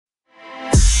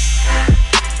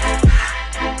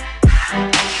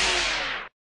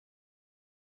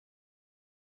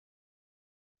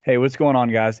Hey, what's going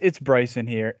on, guys? It's Bryson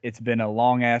here. It's been a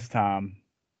long ass time.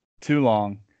 Too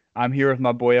long. I'm here with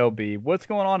my boy LB. What's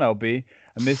going on, LB?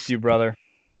 I missed you, brother.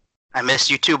 I missed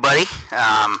you too, buddy.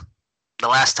 The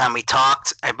last time we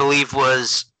talked, I believe,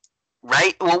 was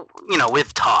right. Well,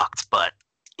 we've talked, but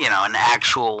an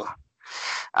actual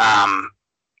um,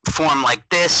 form like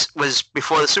this was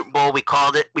before the Super Bowl. We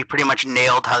called it. We pretty much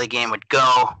nailed how the game would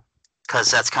go because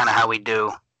that's kind of how we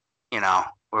do. You know,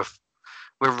 we're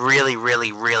we're really,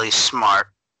 really, really smart.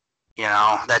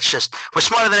 That's just we're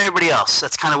smarter than everybody else.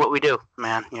 That's kind of what we do,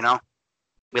 man.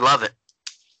 We love it.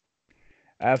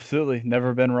 Absolutely.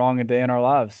 Never been wrong a day in our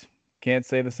lives. Can't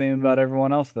say the same about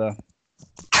everyone else, though.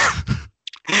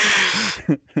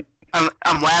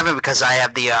 I'm laughing because I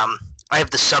have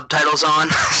the subtitles on,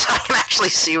 so I can actually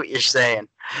see what you're saying.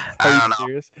 Are I you don't know.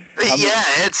 serious? Yeah,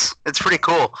 it's pretty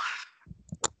cool.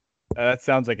 That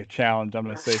sounds like a challenge. I'm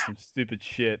going to say some stupid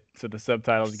shit so the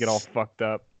subtitles get all fucked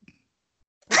up.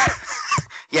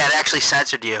 Yeah, it actually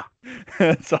censored you.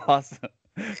 That's awesome.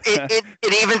 It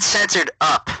even censored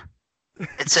up.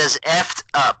 It says effed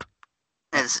up.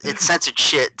 It censored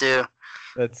shit, dude.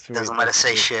 That's It sweet. doesn't let That's us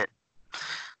say sweet. shit.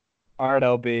 All right,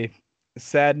 LB.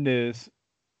 Sad news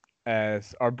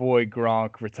as our boy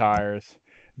Gronk retires.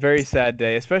 Very sad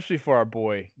day, especially for our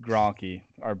boy Gronky,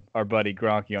 our buddy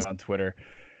Gronky on Twitter.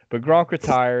 But Gronk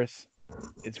retires.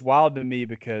 It's wild to me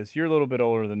because you're a little bit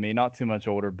older than me, not too much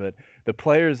older, but the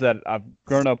players that I've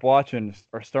grown up watching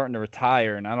are starting to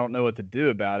retire, and I don't know what to do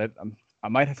about it. I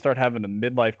might start having a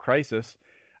midlife crisis.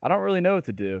 I don't really know what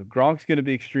to do. Gronk's going to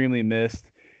be extremely missed.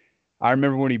 I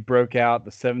remember when he broke out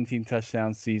the 17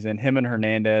 touchdown season, him and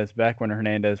Hernandez, back when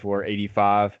Hernandez wore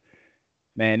 85.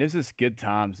 Man, it was just good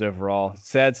times overall.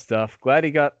 Sad stuff. Glad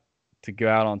he got to go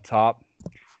out on top,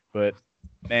 but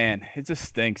man, it just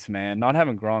stinks, man. Not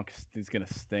having Gronk is gonna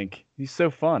stink. He's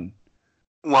so fun.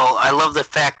 Well, I love the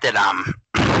fact that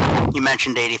you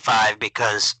mentioned 85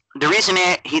 because the reason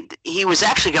he was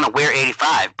actually going to wear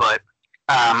 85, but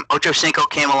Ocho Cinco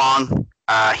came along.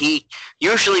 He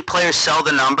usually players sell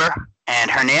the number,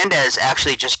 and Hernandez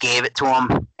actually just gave it to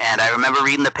him. And I remember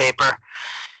reading the paper,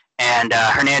 and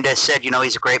Hernandez said,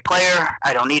 he's a great player.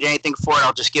 I don't need anything for it.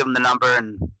 I'll just give him the number.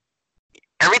 And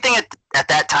everything at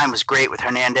that time was great with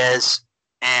Hernandez.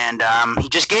 And he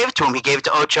just gave it to him. He gave it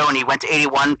to Ocho, and he went to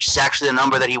 81, which is actually the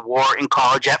number that he wore in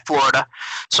college at Florida.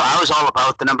 So I was all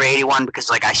about the number 81 because,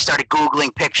 like, I started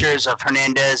Googling pictures of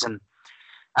Hernandez, and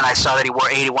I saw that he wore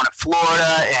 81 at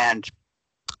Florida, and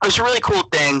it was a really cool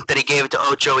thing that he gave it to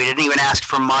Ocho. He didn't even ask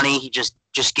for money. He just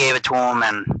gave it to him,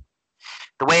 and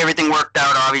the way everything worked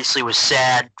out obviously was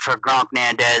sad for Gronk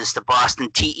Hernandez, the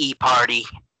Boston TE party.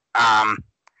 Um,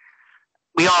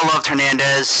 we all loved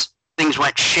Hernandez. Things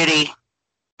went shitty.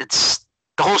 It's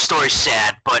the whole story's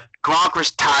sad, but Gronk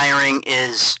retiring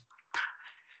is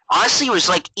honestly was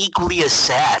like equally as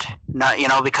sad. Not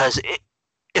because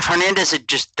if Hernandez had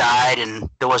just died and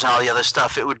there wasn't all the other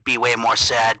stuff, it would be way more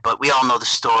sad. But we all know the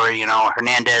story.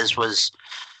 Hernandez was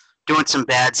doing some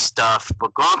bad stuff,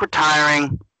 but Gronk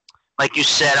retiring, like you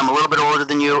said, I'm a little bit older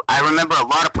than you. I remember a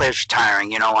lot of players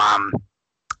retiring.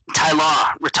 Ty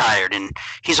Law retired, and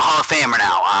he's a Hall of Famer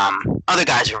now. Other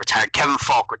guys have retired. Kevin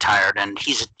Falk retired, and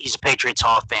he's a Patriots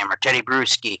Hall of Famer. Teddy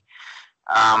Bruschi.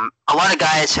 A lot of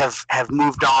guys have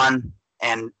moved on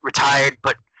and retired,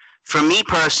 but for me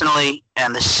personally,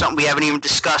 and this is something we haven't even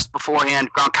discussed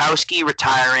beforehand, Gronkowski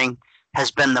retiring has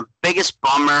been the biggest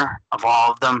bummer of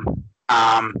all of them.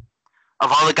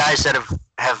 Of all the guys that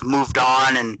have moved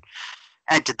on and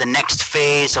entered the next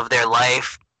phase of their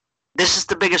life, this is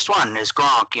the biggest one. Is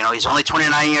Gronk? He's only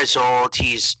 29 years old.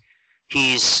 He's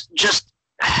just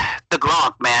the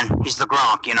Gronk, man. He's the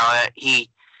Gronk.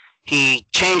 He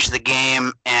changed the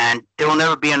game, and there will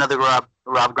never be another Rob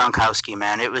Gronkowski,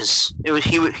 man. He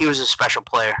was a special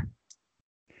player.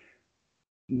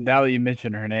 Now that you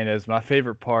mentioned Hernandez, my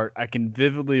favorite part, I can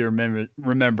vividly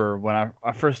remember when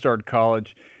I first started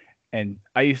college, and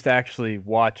I used to actually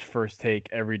watch First Take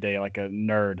every day like a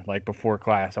nerd. Like before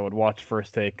class, I would watch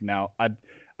First Take. Now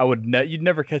you'd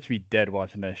never catch me dead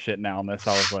watching that shit now unless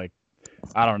I was like,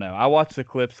 I don't know. I watch the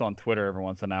clips on Twitter every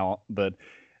once in a while, but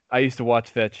I used to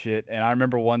watch that shit, and I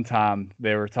remember one time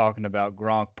they were talking about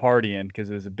Gronk partying because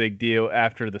it was a big deal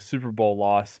after the Super Bowl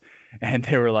loss, and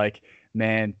they were like,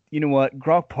 "Man, you know what?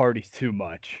 Gronk parties too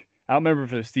much." I don't remember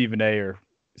if it was Stephen A. or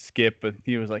Skip, but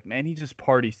he was like, "Man, he just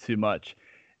parties too much."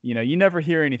 You never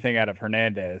hear anything out of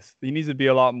Hernandez. He needs to be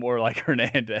a lot more like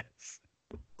Hernandez.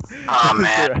 Oh Those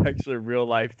man, are actually real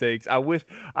life takes. I wish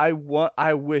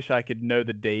I could know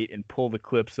the date and pull the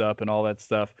clips up and all that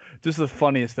stuff. Just the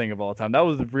funniest thing of all time. That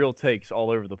was the real takes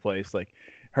all over the place. Like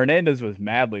Hernandez was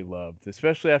madly loved,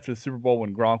 especially after the Super Bowl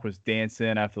when Gronk was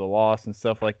dancing after the loss and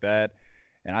stuff like that.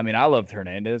 And I mean, I loved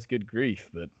Hernandez, good grief,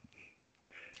 but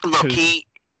it Look, was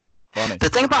funny. the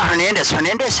thing about Hernandez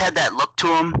had that look to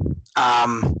him.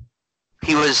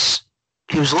 He was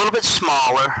a little bit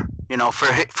smaller,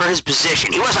 for his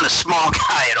position. He wasn't a small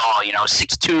guy at all,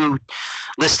 6'2",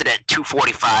 listed at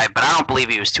 245, but I don't believe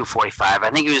he was 245. I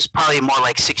think he was probably more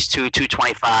like 6'2",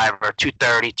 225 or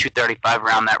 230, 235,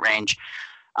 around that range.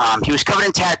 He was covered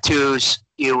in tattoos.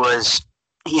 He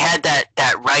had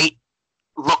that right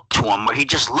look to him where he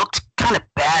just looked kind of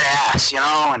badass,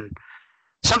 and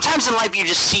sometimes in life you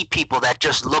just see people that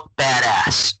just look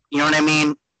badass. You know what I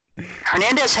mean?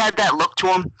 Hernandez had that look to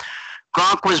him.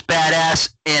 Gronk was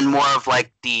badass in more of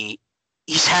like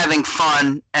he's having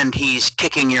fun and he's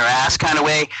kicking your ass kind of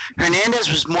way. Hernandez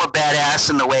was more badass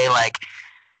in the way like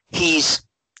he's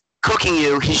cooking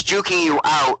you, he's juking you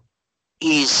out,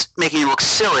 he's making you look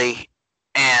silly,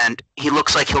 and he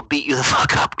looks like he'll beat you the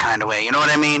fuck up kind of way. You know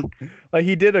what I mean? Like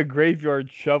he did a graveyard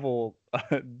shovel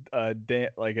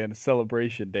like a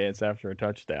celebration dance after a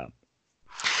touchdown.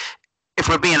 If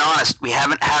we're being honest, we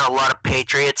haven't had a lot of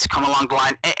Patriots come along the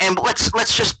line, and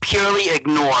let's just purely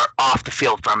ignore off the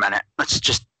field for a minute. Let's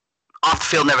just off the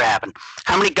field never happened.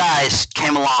 How many guys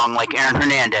came along like Aaron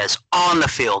Hernandez on the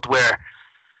field where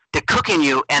they're cooking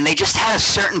you and they just had a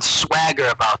certain swagger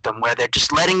about them where they're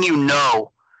just letting you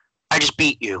know, I just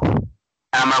beat you, and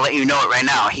I'm gonna let you know it right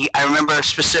now. I remember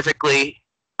specifically.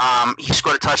 He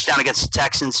scored a touchdown against the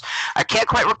Texans. I can't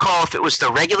quite recall if it was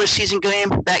the regular season game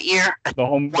that year. The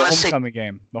homecoming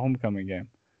game. The homecoming game.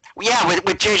 Yeah, with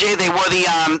JJ, they wore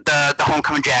the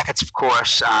homecoming jackets, of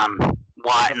course.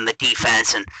 Watt and the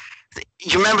defense, and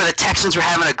you remember the Texans were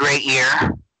having a great year.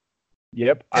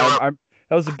 Yep, that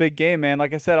was a big game, man.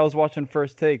 Like I said, I was watching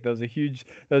First Take. That was a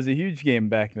huge game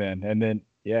back then. And then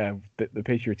the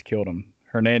Patriots killed them.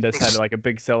 Hernandez had like a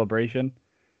big celebration.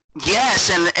 Yes,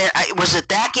 and was it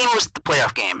that game or was it the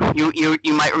playoff game?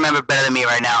 You might remember better than me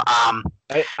right now.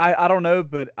 I don't know,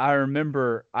 but I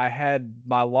remember I had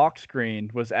my lock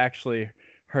screen was actually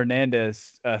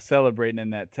Hernandez celebrating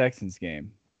in that Texans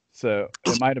game. So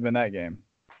it might have been that game.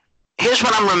 Here's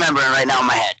what I'm remembering right now in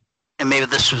my head, and maybe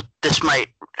this might.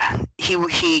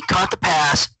 He caught the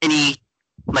pass and he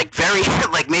like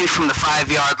maybe from the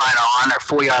 5-yard line on or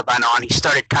 4-yard line on, he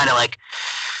started kind of like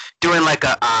doing like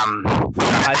a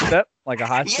high step, like a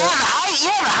high step. The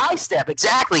high step,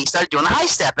 exactly. He started doing the high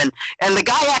step, and the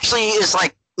guy actually is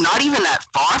like not even that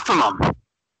far from him,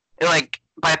 like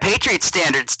by Patriot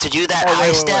standards, to do that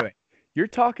high step. Wait. You're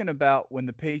talking about when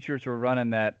the Patriots were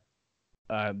running that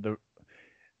the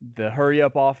hurry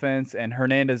up offense, and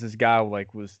Hernandez's guy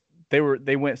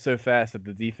they went so fast that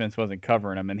the defense wasn't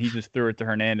covering him, and he just threw it to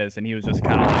Hernandez, and he was just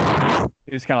kind of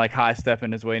like high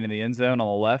stepping his way into the end zone on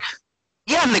the left.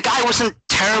 Yeah, and the guy wasn't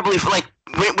terribly like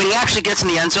when he actually gets in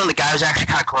the end zone, the guy was actually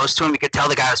kind of close to him. You could tell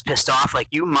the guy was pissed off, like,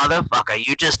 you motherfucker,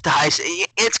 you just high.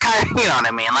 It's kind of, you know what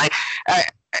I mean? Like,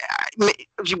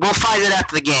 we'll fight it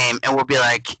after the game, and we'll be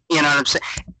like, you know what I'm saying?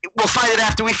 We'll fight it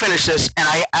after we finish this, and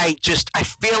I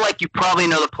feel like you probably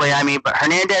know the play I mean, but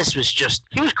Hernandez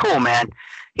he was cool, man.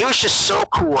 He was just so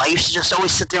cool. I used to just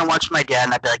always sit there and watch my dad,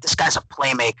 and I'd be like, this guy's a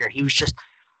playmaker. He just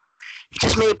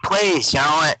made plays,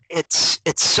 It's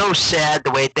so sad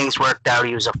the way things worked out.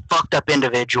 He was a fucked up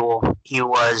individual. He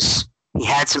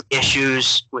had some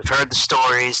issues. We've heard the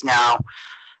stories now.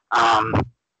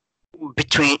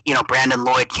 Between, Brandon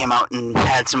Lloyd came out and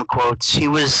had some quotes. He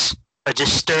was a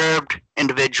disturbed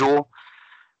individual,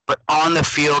 but on the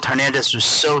field, Hernandez was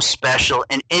so special.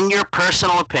 And in your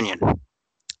personal opinion,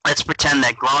 let's pretend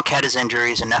that Gronk had his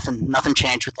injuries and nothing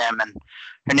changed with him, and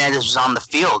Hernandez was on the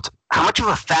field. How much of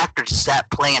a factor does that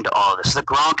play into all of this? The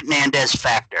Gronk-Nandez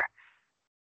factor.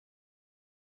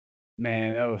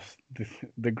 Man, that was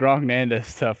the Gronk-Nandez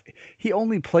stuff. He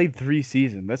only played 3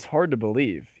 seasons. That's hard to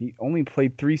believe. He only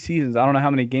played 3 seasons. I don't know how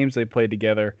many games they played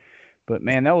together, but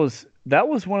man, that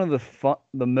was one of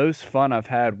the most fun I've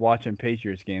had watching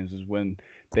Patriots games is when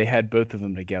they had both of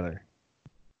them together.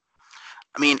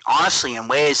 I mean, honestly, in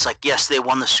ways, like, yes, they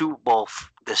won the Super Bowl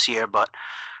this year, but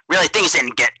really things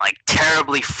didn't get like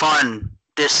terribly fun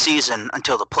this season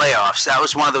until the playoffs. That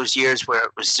was one of those years where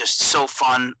it was just so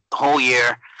fun the whole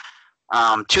year.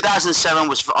 2007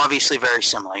 was obviously very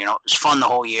similar. It was fun the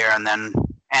whole year and then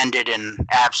ended in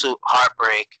absolute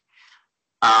heartbreak.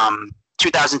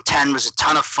 2010 was a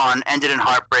ton of fun, ended in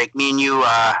heartbreak. Me and you and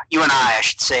I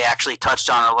should say, actually touched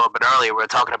on it a little bit earlier. We were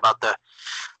talking about the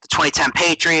 2010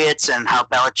 Patriots and how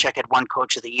Belichick had won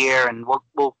Coach of the Year, and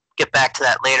we'll get back to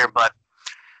that later. But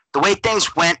the way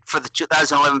things went for the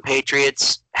 2011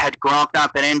 Patriots, had Gronk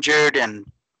not been injured and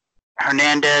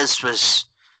Hernandez was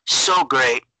so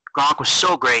great. Gronk was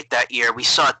so great that year. We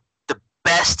saw the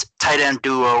best tight end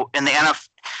duo in the NFL.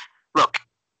 Look,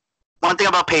 one thing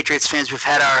about Patriots fans, we've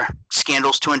had our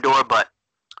scandals to endure, but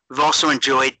we've also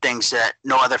enjoyed things that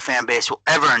no other fan base will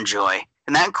ever enjoy.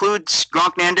 And that includes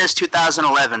Gronk Hernandez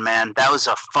 2011, man. That was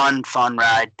a fun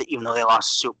ride, even though they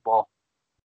lost the Super Bowl.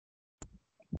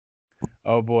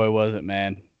 Oh, boy, was it,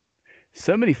 man.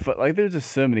 So many there's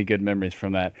just so many good memories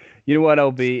from that. You know what,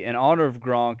 LB? In honor of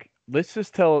Gronk, let's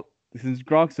just tell, since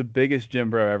Gronk's the biggest Jim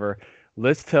Bro ever,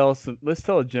 let's tell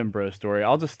a Jim Bro story.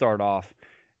 I'll just start off,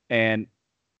 and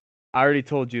I already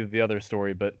told you the other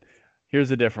story, but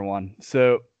here's a different one.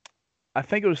 So I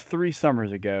think it was 3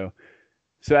 summers ago.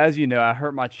 So as you know, I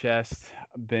hurt my chest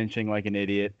benching like an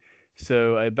idiot.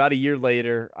 So about a year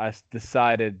later, I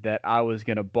decided that I was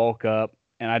going to bulk up,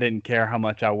 and I didn't care how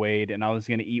much I weighed, and I was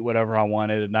going to eat whatever I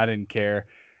wanted, and I didn't care.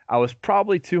 I was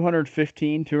probably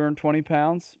 220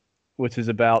 pounds, which is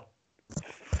about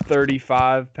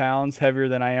 35 pounds heavier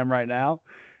than I am right now.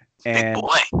 And big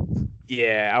boy.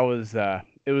 Yeah,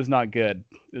 it was not good.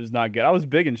 It was not good. I was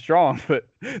big and strong, but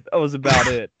that was about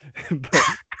it.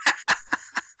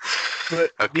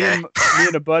 but okay. me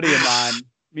and a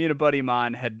buddy of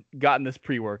mine had gotten this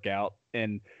pre-workout,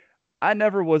 and I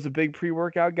never was a big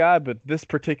pre-workout guy, but this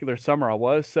particular summer I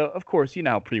was. So of course, you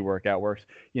know how pre-workout works.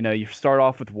 You know, you start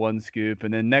off with 1 scoop,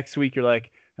 and then next week you're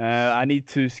like, I need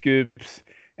 2 scoops,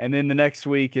 and then the next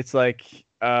week it's like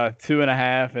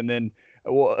 2.5, and then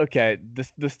okay.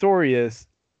 The story is,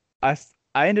 I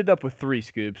ended up with 3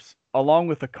 scoops along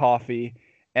with a coffee,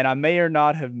 and I may or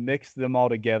not have mixed them all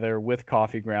together with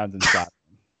coffee grounds inside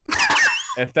them.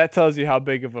 If that tells you how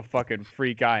big of a fucking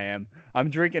freak I am, I'm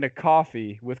drinking a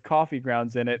coffee with coffee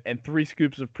grounds in it and 3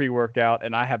 scoops of pre-workout,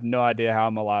 and I have no idea how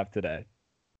I'm alive today.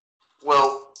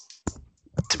 Well,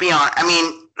 to be honest, I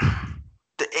mean,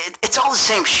 it's all the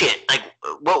same shit. Like,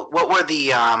 what were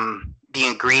the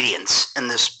ingredients in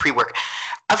this pre-workout?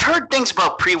 I've heard things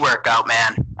about pre-workout,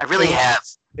 man. I really have.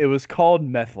 It was called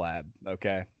Meth Lab,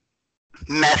 okay?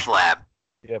 Meth Lab.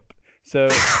 Yep. So,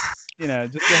 you know,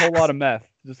 just a whole lot of meth.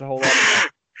 Just a whole lot of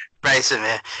meth. Bryson,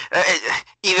 man.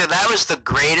 Either that was the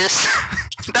greatest,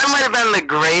 that might have been the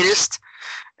greatest.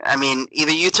 I mean,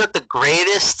 either you took the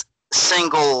greatest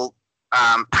single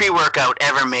pre-workout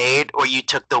ever made, or you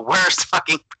took the worst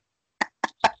fucking.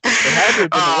 It had to have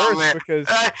been the worst,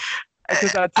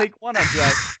 because I'd take one, I'd be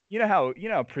like, you know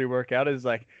how pre-workout is,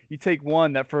 like, you take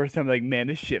one that first time, like, man,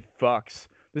 this shit fucks.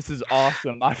 This is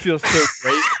awesome. I feel so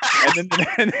great.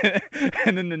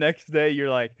 And then the next day you're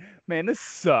like, man, this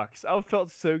sucks. I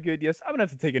felt so good. Yes, I'm gonna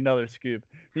have to take another scoop.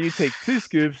 Then you take 2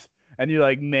 scoops, and you're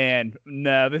like, man,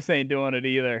 no, this ain't doing it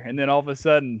either. And then all of a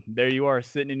sudden, there you are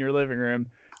sitting in your living room,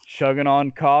 chugging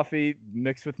on coffee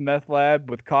mixed with Meth Lab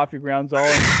with coffee grounds all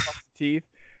in your teeth.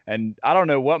 And I don't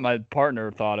know what my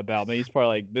partner thought about me. He's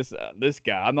probably like, this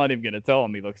guy. I'm not even gonna tell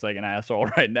him he looks like an asshole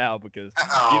right now, because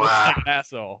he looks like an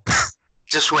asshole.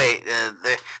 Just wait.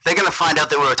 They're going to find out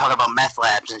that we were talking about meth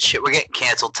labs and shit. We're getting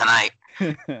canceled tonight.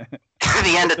 The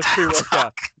end of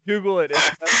time. Google it.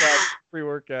 It's meth labs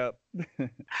pre-workout.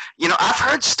 You know, I've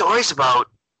heard stories about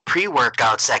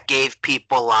pre-workouts that gave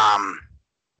people,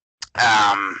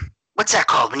 what's that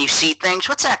called? When you see things?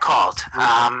 What's that called?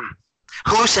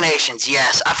 Hallucinations.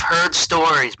 Yes. I've heard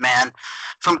stories, man,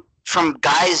 from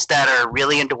guys that are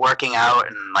really into working out,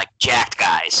 and like jacked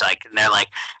guys. Like, and they're like,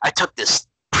 I took this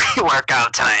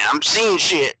pre-workout tonight. I'm seeing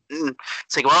shit. And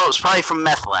it's like, well, it was probably from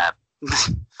Meth Lab.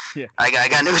 Yeah. I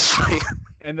got news for you.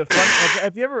 And the fun,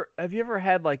 have you ever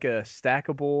had like a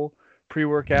stackable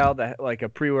pre-workout, that like a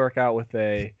pre-workout with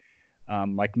a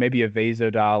like maybe a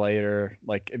vasodilator?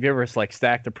 Like, have you ever like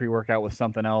stacked a pre-workout with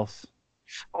something else?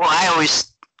 Well, I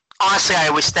always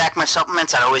stack my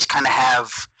supplements. I'd always kind of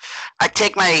have, I'd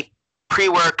take my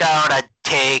pre-workout, I'd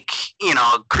take,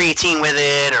 creatine with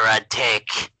it, or I'd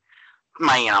take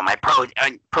my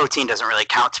protein doesn't really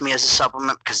count to me as a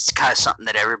supplement, because it's kind of something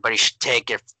that everybody should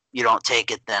take. If you don't take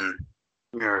it, then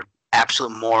you're an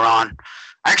absolute moron.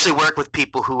 I actually work with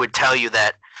people who would tell you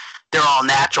that they're all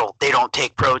natural. They don't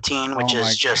take protein, which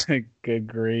is just good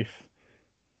grief.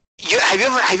 Have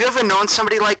you ever known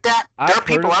somebody like that? There are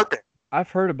people out there. I've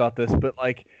heard about this, but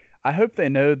like, I hope they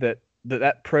know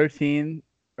that protein,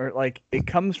 or like, it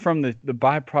comes from the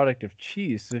byproduct of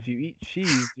cheese. So if you eat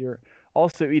cheese, you're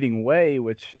also eating whey,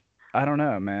 which I don't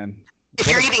know, man. If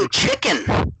you're eating chicken,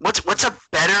 what's a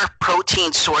better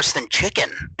protein source than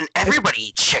chicken? And everybody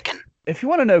eats chicken. If you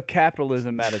want to know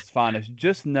capitalism at its finest,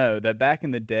 just know that back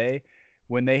in the day,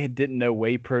 when they didn't know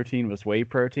whey protein was whey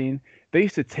protein, they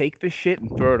used to take the shit and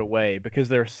throw it away because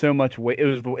there's so much waste.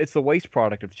 It's the waste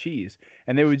product of cheese,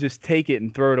 and they would just take it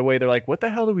and throw it away. They're like, what the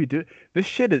hell do we do? This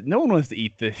shit is no one wants to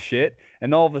eat this shit.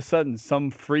 And all of a sudden,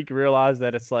 some freak realized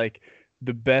that it's like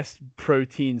the best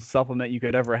protein supplement you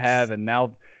could ever have, and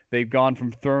now they've gone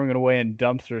from throwing it away in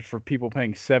dumpsters for people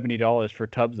paying $70 for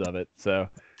tubs of it. So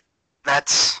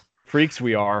that's freaks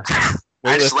we are.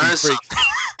 I just learned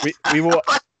freaks. We will.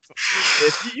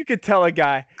 If you could tell a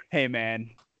guy, hey man,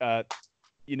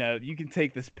 you can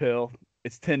take this pill.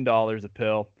 It's $10 a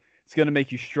pill. It's gonna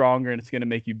make you stronger and it's gonna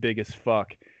make you big as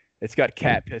fuck. It's got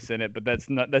cat piss in it, but that's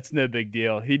no big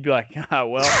deal. He'd be like,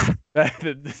 well,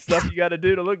 the stuff you got to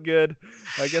do to look good.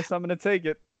 I guess I'm gonna take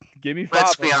it. Give me 5.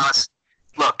 Let's be honest.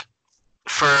 Look,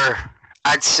 for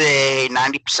I'd say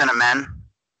 90% of men,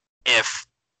 if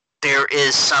there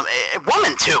is some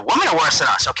women too, women are worse than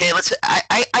us. Okay,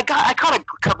 I caught a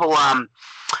couple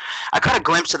I caught a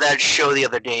glimpse of that show the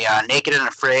other day, Naked and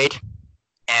Afraid,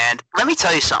 and let me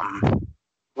tell you something.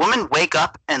 Women wake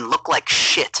up and look like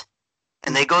shit.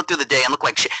 And they go through the day and look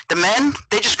like shit. The men,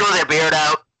 they just grow their beard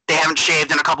out. They haven't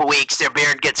shaved in a couple weeks. Their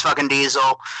beard gets fucking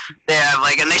diesel. They have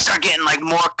and they start getting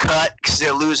more cut because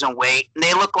they're losing weight. And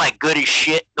they look like good as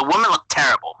shit. The women look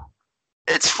terrible.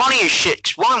 It's funny as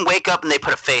shit. Women wake up and they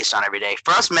put a face on every day.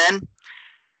 For us men,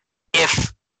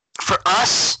 for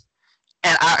us,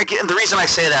 and the reason I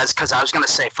say that is because I was going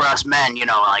to say for us men,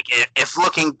 if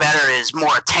looking better is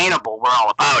more attainable, we're all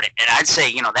about it. And I'd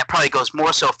say, that probably goes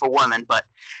more so for women, but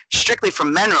strictly for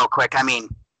men real quick, I mean,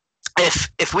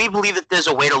 if we believe that there's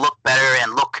a way to look better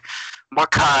and look more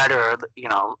cut or,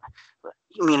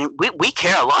 we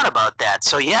care a lot about that.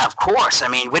 So, yeah, of course. I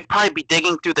mean, we'd probably be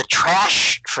digging through the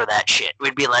trash for that shit.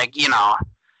 We'd be like,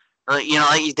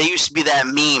 there used to be that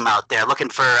meme out there looking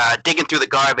for digging through the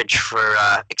garbage for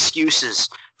excuses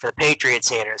for the Patriots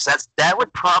haters. That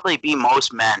would probably be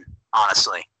most men,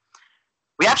 honestly.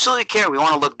 We absolutely care. We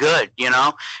want to look good,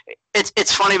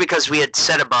 It's funny because we had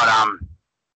said about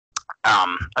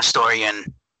a story,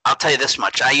 and I'll tell you this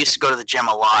much. I used to go to the gym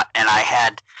a lot, and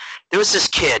there was this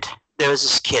kid,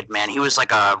 man. He was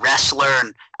like a wrestler,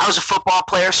 and I was a football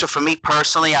player, so for me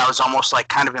personally, I was almost like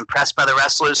kind of impressed by the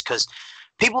wrestlers because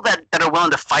people that are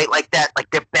willing to fight like that, like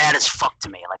they're bad as fuck to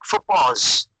me. Like football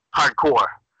is hardcore.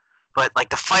 But like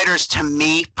the fighters to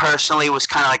me personally was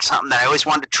kind of like something that I always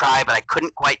wanted to try, but I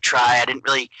couldn't quite try. I didn't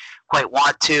really quite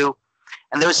want to.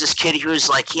 And there was this kid who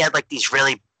was he had like these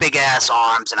really big ass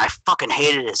arms, and I fucking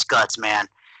hated his guts, man.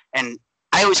 And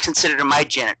I always considered him my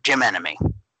gym enemy.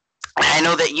 And I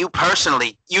know that you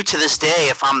personally, you to this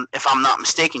day, if I'm not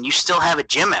mistaken, you still have a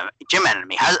gym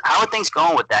enemy. How are things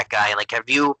going with that guy? Like, have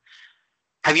you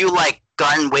like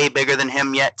gotten way bigger than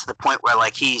him yet to the point where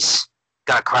like he's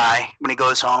gotta cry when he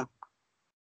goes home?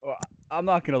 Well, I'm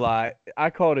not gonna lie. I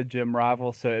call it a gym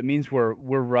rival, so it means we're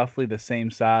roughly the same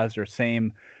size or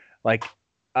same, like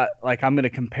I'm gonna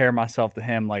compare myself to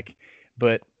him,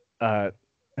 but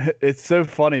it's so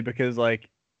funny because like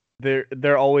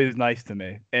they're always nice to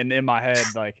me, and in my head,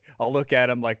 like I'll look at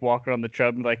him like walking on the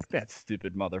treadmill, like that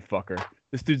stupid motherfucker.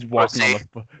 This dude's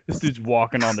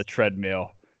walking on the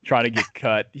treadmill trying to get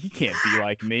cut. He can't be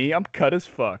like me. I'm cut as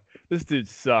fuck. This dude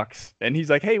sucks. And he's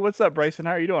like, hey, what's up, Bryson?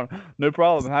 How are you doing? No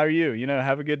problem. How are you?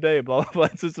 Have a good day. Blah, blah, blah.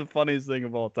 It's just the funniest thing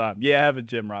of all time. Yeah, I have a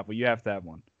gym rival. You have to have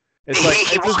one. It's like,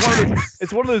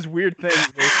 it's one of those weird things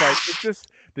where it's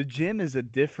just, the gym is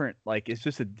it's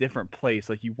just a different place.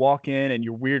 Like you walk in and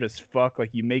you're weird as fuck.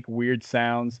 Like you make weird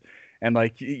sounds and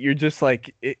like, you're just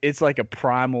like, it's like a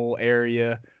primal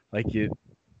area. Like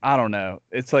I don't know.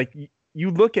 It's like, you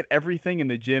look at everything in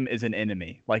the gym as an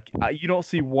enemy. Like you don't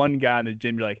see one guy in the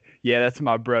gym. You're like, yeah, that's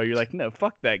my bro. You're like, no,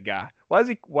 fuck that guy. Why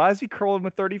is he curling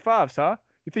with 35s, huh?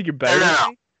 You think you're better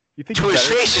than me? You think to his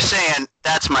face, you're saying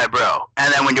that's my bro,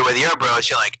 and then when you're with your bros,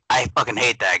 you're like, I fucking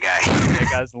hate that guy. That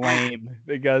guy's lame.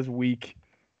 That guy's weak.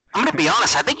 I'm gonna be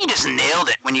honest. I think you just nailed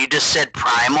it when you just said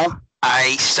primal.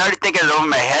 I started thinking it over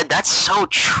my head. That's so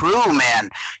true, man.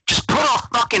 Just put a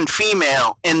fucking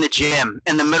female in the gym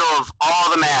in the middle of all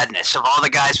the madness of all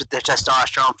the guys with their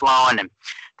testosterone flowing and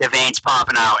their veins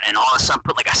popping out, and all of a sudden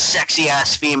put like a sexy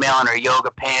ass female in her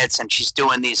yoga pants and she's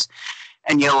doing these,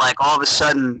 and you're like, all of a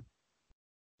sudden,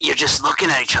 you're just looking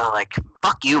at each other like,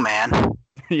 fuck you, man.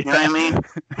 You know what I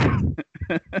mean?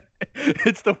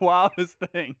 It's the wildest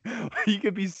thing. You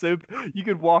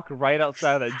could walk right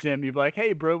outside of that gym. You'd be like,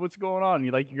 hey, bro, what's going on?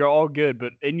 You're all good.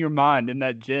 But in your mind, in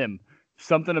that gym,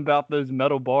 something about those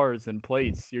metal bars and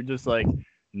plates, you're just like,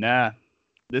 nah,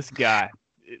 this guy,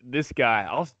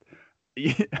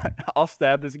 I'll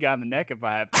stab this guy in the neck if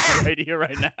I have to right here,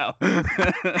 right now.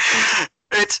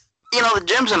 The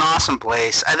gym's an awesome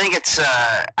place. I think it's.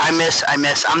 I miss.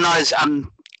 I'm not as.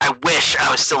 I wish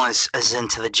I was still as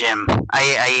into the gym.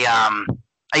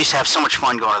 I used to have so much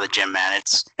fun going to the gym, man.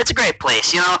 It's a great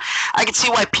place. I can see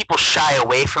why people shy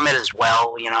away from it as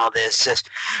well. There's just.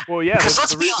 Well, yeah,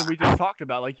 that's the reason we just talked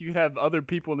about. Like, you have other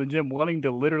people in the gym wanting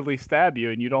to literally stab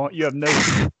you, and you have no.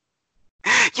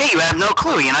 Yeah, you have no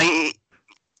clue.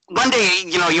 One day,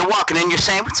 you're walking in, you're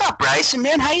saying, "What's up, Bryson?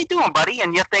 Man, how you doing, buddy?"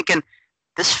 And you're thinking,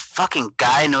 "This fucking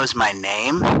guy knows my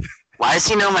name. Why does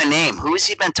he know my name? Who has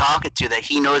he been talking to that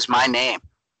he knows my name?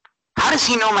 How does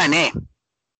he know my name?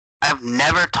 I've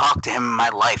never talked to him in my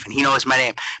life, and he knows my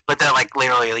name." But they're like,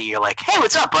 literally, you're like, "Hey,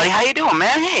 what's up, buddy? How you doing,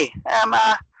 man? Hey, I'm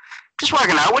just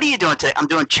working out. What are you doing today?" "I'm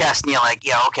doing chest." And you're like,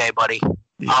 "Yeah, okay, buddy.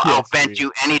 I'll bench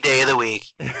you any day of the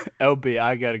week." LB,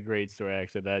 I got a great story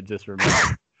actually that I just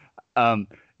remembered.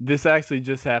 This actually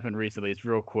just happened recently. It's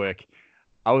real quick.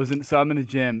 I'm in the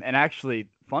gym, and actually,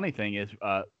 funny thing is,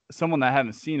 someone that I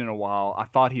haven't seen in a while, I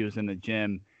thought he was in the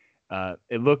gym.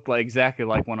 It looked exactly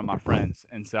like one of my friends,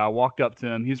 and so I walked up to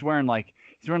him. He's wearing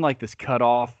this cut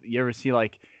off. You ever see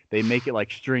they make it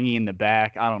like stringy in the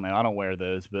back? I don't know. I don't wear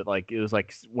those, but it was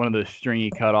like one of those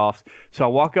stringy cut offs. So I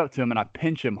walk up to him and I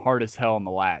pinch him hard as hell in the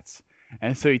lats.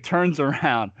 And so he turns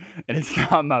around, and it's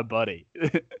not my buddy.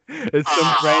 It's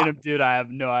some random dude. I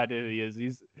have no idea who he is.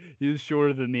 He's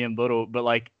shorter than me and little, but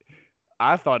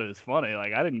I thought it was funny.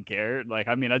 I didn't care.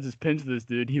 I just pinched this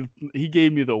dude. He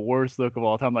gave me the worst look of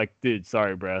all time. Dude,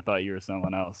 sorry, bro. I thought you were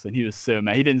someone else. And he was so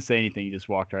mad. He didn't say anything. He just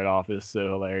walked right off. It was so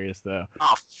hilarious, though.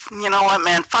 Oh, you know what,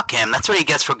 man? Fuck him. That's what he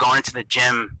gets for going to the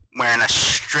gym wearing a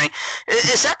string.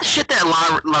 Is that the shit that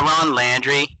LaRon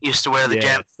Landry used to wear to the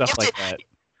gym? Stuff like that.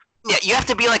 Yeah, you have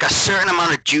to be a certain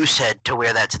amount of juice head to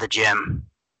wear that to the gym.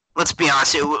 Let's be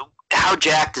honest. How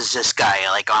jacked is this guy?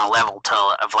 On a level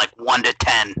of 1 to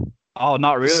 10. Oh,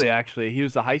 not really. Actually, he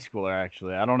was a high schooler.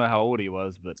 Actually, I don't know how old he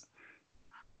was, but.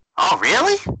 Oh,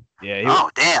 really? Yeah.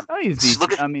 Damn. Oh, he's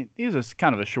decent. He was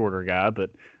kind of a shorter guy, but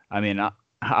I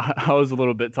was a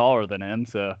little bit taller than him,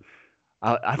 so.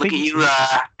 I think you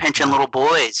pinching little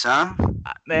boys, huh?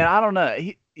 Man, I don't know.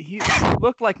 He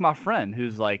looked like my friend,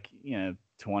 who's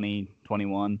 20,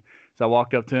 21. So I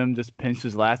walked up to him, just pinched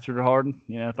his lats real hard,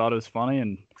 thought it was funny,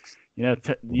 and you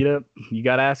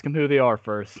got to ask them who they are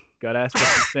first. Got to ask for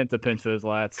consent to pinch those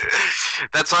lats.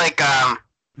 That's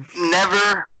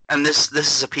never, and this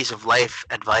is a piece of life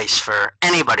advice for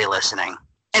anybody listening,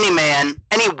 any man,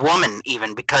 any woman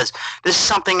even, because this is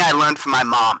something I learned from my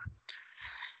mom.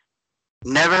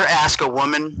 Never ask a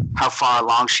woman how far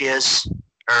along she is,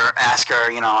 or ask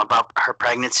her, about her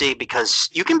pregnancy, because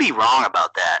you can be wrong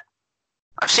about that.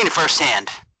 I've seen it firsthand.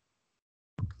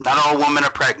 Not all women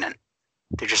are pregnant.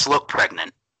 They just look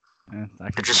pregnant. They're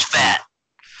just fat.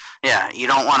 Yeah, you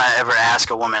don't want to ever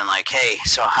ask a woman "Hey,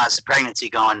 so how's the pregnancy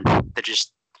going?"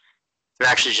 They're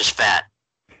actually just fat.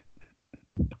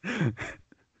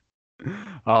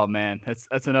 Oh man,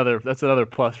 that's another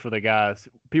plus for the guys.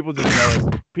 People just know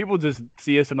us. People just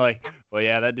see us and well,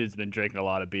 yeah, that dude's been drinking a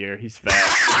lot of beer. He's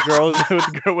fat. Girls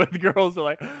with girls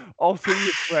are "Oh, so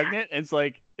you're pregnant?" And it's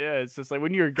yeah, it's just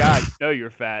when you're a guy, you know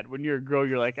you're fat. When you're a girl,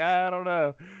 you're I don't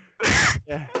know.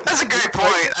 Yeah. That's a great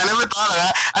point. I never thought of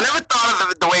that. I never thought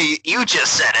of it the way you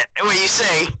just said it. When you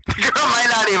say the girl might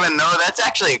not even know, that's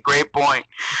actually a great point.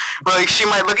 But she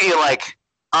might look at you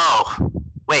 "Oh,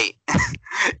 wait."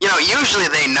 Usually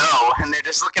they know, and they're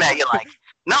just looking at you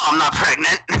 "No, I'm not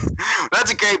pregnant."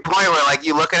 That's a great point where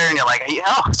you look at her and you're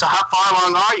 "Oh, so how far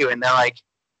along are you?" And they're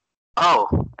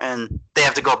 "Oh," and they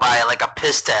have to go by a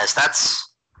piss test. It's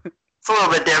a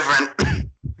little bit different.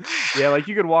 Yeah,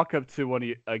 you could walk up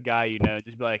to a guy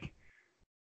just be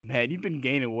 "Man, you've been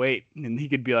gaining weight," and he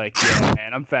could be "Yeah,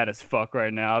 man, I'm fat as fuck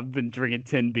right now. I've been drinking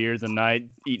 10 beers a night,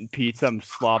 eating pizza. I'm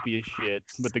sloppy as shit."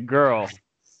 But the girl,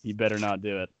 you better not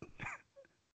do it.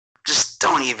 Just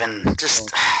don't even.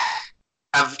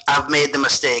 I've made the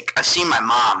mistake. I've seen my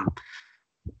mom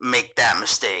make that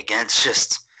mistake, and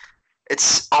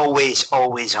it's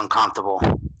always uncomfortable.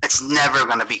 It's never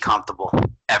gonna be comfortable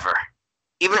ever.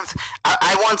 Even if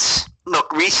I once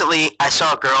recently I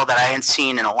saw a girl that I hadn't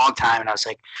seen in a long time, and I was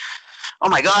 "Oh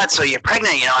my God, so you're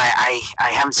pregnant? I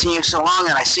haven't seen you so long,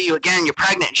 and I see you again. You're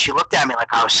pregnant." And she looked at me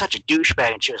I was such a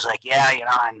douchebag, and she was "Yeah,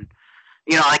 and."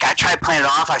 I tried playing it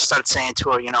off. I started saying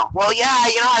to her, "Well, yeah,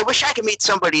 I wish I could meet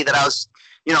somebody that I was,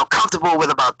 comfortable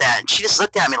with about that." And she just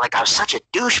looked at me I was such a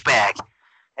douchebag.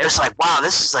 It was wow,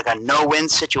 this is a no-win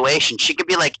situation. She could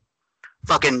be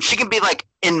she can be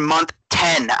in month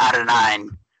 10 out of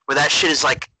 9, where that shit is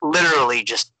literally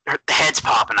just her head's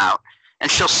popping out.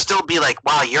 And she'll still be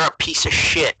wow, you're a piece of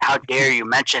shit. How dare you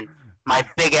mention my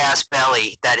big ass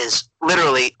belly that is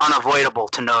literally unavoidable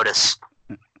to notice.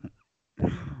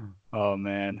 Oh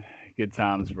man, good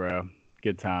times, bro.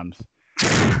 Good times.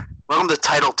 Welcome to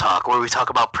Title Talk, where we talk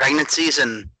about pregnancies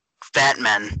and fat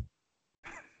men.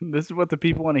 This is what the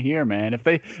people want to hear, man.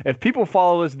 If people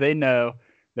follow us, they know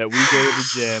that we go to the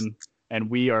gym and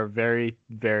we are very,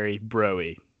 very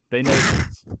broy. They know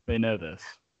this. They know this.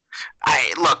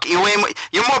 Look, you're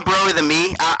more broy than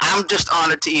me. I'm just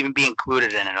honored to even be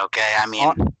included in it. Okay, I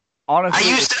mean, honestly,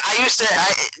 I used to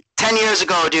 10 years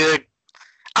ago, dude.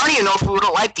 I don't even know if we would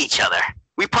have liked each other.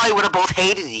 We probably would have both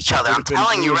hated each other. I'm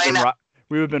telling you right now.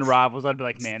 We would have been rivals. I'd be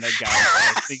like, man, that guy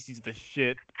thinks he's the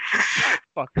shit.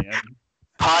 Fuck him.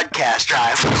 Podcast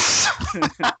drivers.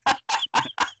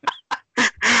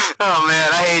 Oh man,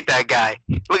 I hate that guy.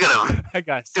 Look at him. That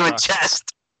guy's doing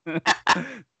chest. Look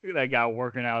at that guy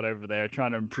working out over there,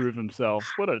 trying to improve himself.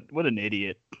 What an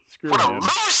idiot. Screw what him. A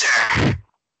loser.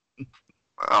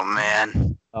 Oh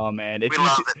man. Oh man.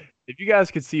 If you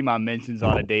guys could see my mentions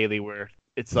on a daily, where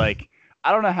it's like,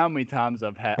 I don't know how many times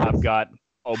I've got,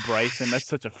 oh Bryson, that's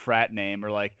such a frat name,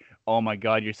 or like, oh my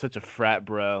God, you're such a frat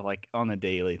bro. Like on the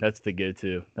daily, that's the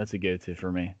go-to. That's a go-to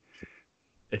for me.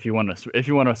 If you want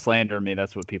to slander me,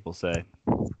 that's what people say.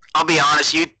 I'll be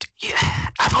honest, you do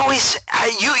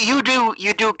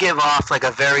give off like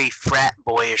a very frat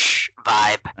boyish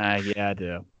vibe. Yeah, I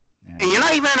do. Yeah. And you're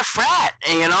not even in a frat,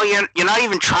 and you're not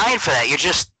even trying for that. You're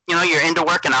just you're into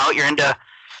working out. You're into,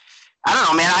 I don't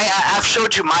know, man. I've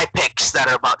showed you my pics that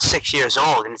are about 6 years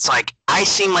old, and it's like I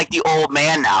seem like the old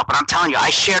man now. But I'm telling you,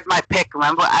 I shared my pic.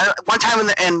 Remember, one time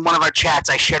in one of our chats,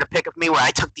 I shared a pic of me where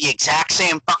I took the exact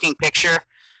same fucking picture.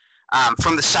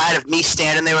 From the side of me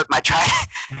standing there with my tri.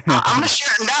 I'm gonna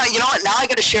share it now. You know what? Now I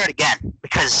gotta share it again,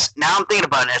 because now I'm thinking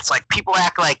about it. It's like people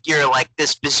act like you're like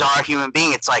this bizarre human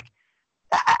being. It's like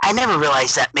I never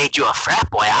realized that made you a frat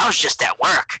boy. I was just at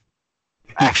work.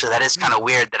 Actually, that is kind of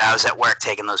weird that I was at work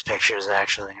taking those pictures.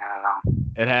 Actually, I don't know.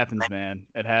 It happens, man.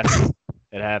 It happens.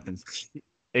 It happens.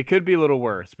 It could be a little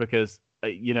worse because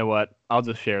you know what? I'll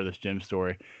just share this gym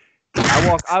story.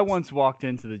 I once walked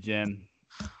into the gym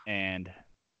and.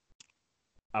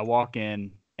 I walk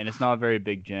in, and it's not a very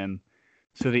big gym.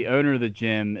 So the owner of the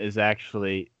gym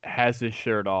has his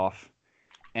shirt off,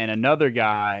 and another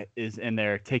guy is in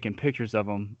there taking pictures of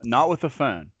him, not with a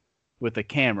phone, with a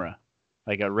camera,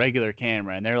 like a regular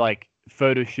camera. And they're like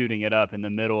photo shooting it up in the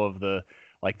middle of the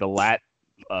lat.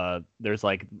 There's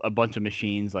like a bunch of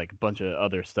machines, like a bunch of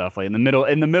other stuff, like in the middle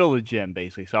of the gym,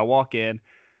 basically. So I walk in.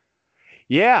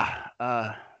 Yeah,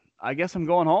 I guess I'm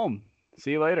going home.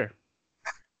 See you later.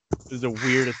 This is the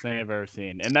weirdest thing I've ever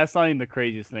seen. And that's not even the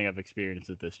craziest thing I've experienced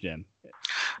at this gym.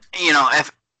 You know,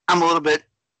 if I'm a little bit,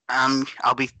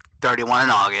 I'll be 31 in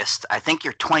August. I think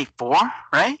you're 24,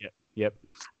 right? Yep.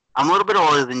 I'm a little bit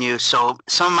older than you. So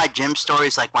some of my gym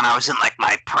stories, like when I was in like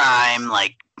my prime,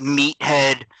 like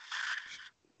meathead,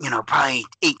 probably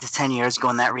 8 to 10 years ago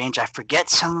in that range, I forget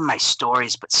some of my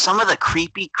stories, but some of the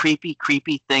creepy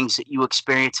things that you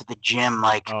experience at the gym,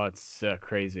 like... Oh, it's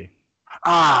crazy.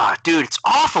 Dude, it's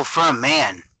awful for a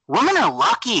man. Women are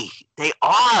lucky. They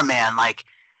are, man. Like,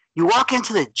 you walk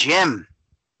into the gym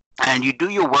and you do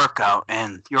your workout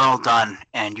and you're all done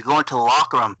and you go into the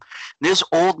locker room. There's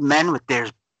old men with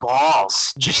their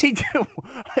balls.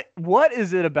 What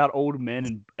is it about old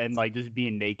men and like just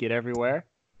being naked everywhere?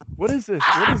 What is this?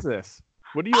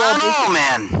 What do you all do? I don't know,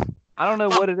 man. I don't know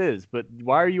what it is, but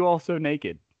why are you all so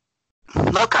naked?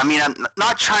 Look, I mean, I'm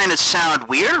not trying to sound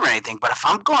weird or anything, but if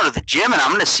I'm going to the gym and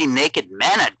I'm going to see naked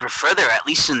men, I'd prefer they're at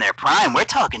least in their prime. We're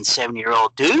talking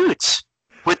 70-year-old dudes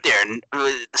with their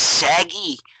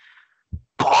saggy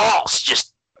balls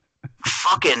just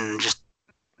fucking just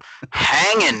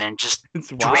hanging and just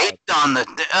draped on the...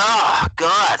 Oh,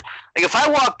 God. Like, if I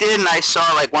walked in and I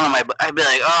saw, like, one of my... I'd be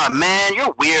like, oh, man,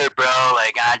 you're weird, bro.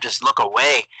 Like, I'd just look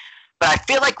away. But I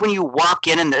feel like when you walk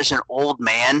in and there's an old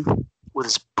man... with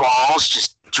his balls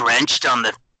just drenched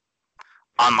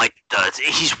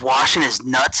he's washing his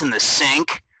nuts in the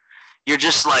sink. You're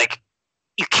just like,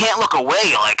 you can't look away.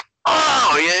 You're like,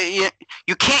 oh,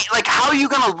 you can't, like, how are you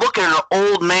going to look at an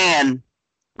old man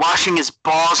washing his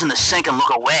balls in the sink and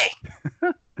look away?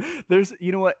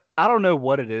 You know what? I don't know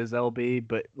what it is, LB,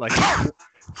 but like,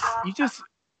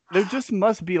 there just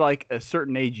must be like a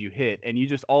certain age you hit and you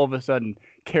just all of a sudden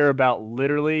care about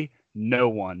literally no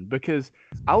one, because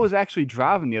I was actually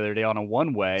driving the other day on a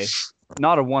one-way,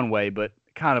 not a one-way, but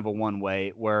kind of a one-way,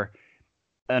 where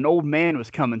an old man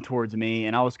was coming towards me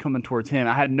and I was coming towards him.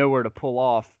 I had nowhere to pull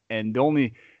off, and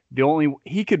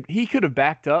he could have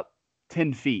backed up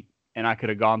 10 feet and I could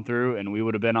have gone through and we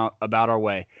would have been about our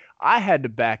way. I had to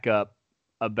back up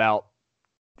about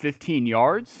 15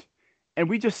 yards, and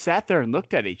we just sat there and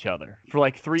looked at each other for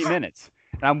like 3 minutes.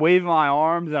 And I'm waving my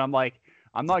arms, and I'm like,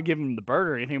 I'm not giving him the bird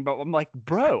or anything, but I'm like,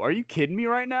 bro, are you kidding me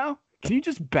right now? Can you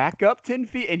just back up 10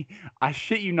 feet? And I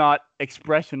shit you not,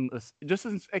 expressionless, just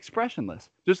as expressionless,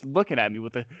 just looking at me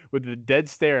with a dead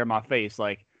stare in my face,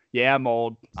 like, yeah, I'm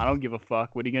old. I don't give a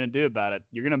fuck. What are you gonna do about it?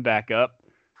 You're gonna back up.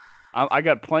 I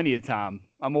got plenty of time.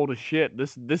 I'm old as shit.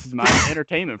 This is my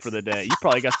entertainment for the day. You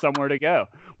probably got somewhere to go.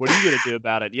 What are you gonna do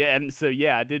about it? Yeah, and so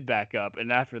yeah, I did back up,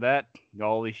 and after that,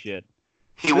 holy shit.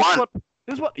 He won.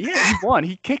 Yeah, he won.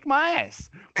 He kicked my ass.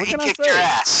 What He can I kicked say? your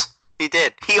ass. He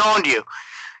did. He owned you.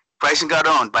 Bryson got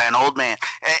owned by an old man.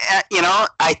 You know,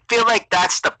 I feel like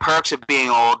that's the perks of being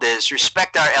old is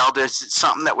respect our elders. It's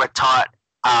something that we're taught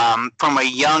from a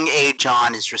young age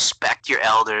on is respect your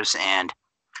elders. And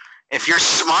if you're a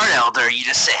smart elder, you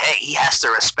just say, hey, he has to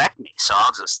respect me. So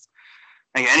I'll just,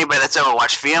 like anybody that's ever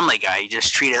watched Family Guy, you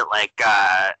just treat it like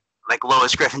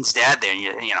Lois Griffin's dad there.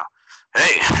 You know,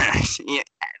 hey,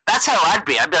 that's how I'd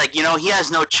be. I'd be like, you know, he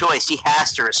has no choice. He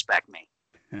has to respect me.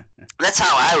 That's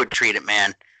how I would treat it,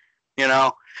 man. You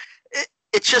know,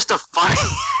 it's just a funny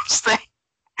thing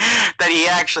that he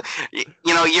actually,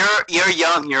 you know, you're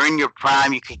young, you're in your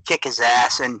prime, you could kick his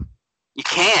ass, and you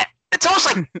can't. It's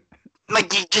almost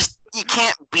like you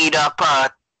can't beat up,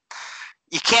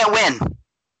 you can't win.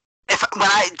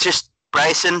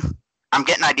 Bryson, I'm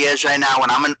getting ideas right now. When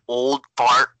I'm an old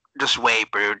fart, just wait,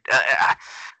 dude. I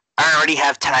already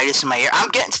have tinnitus in my ear. I'm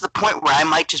getting to the point where I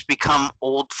might just become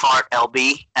old fart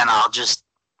LB, and I'll just.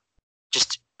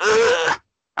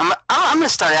 I'm gonna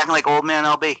start acting like old man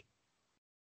LB.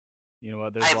 You know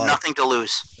what? I have nothing to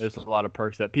lose. There's a lot of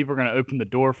perks that people are gonna open the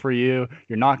door for you.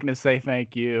 You're not gonna say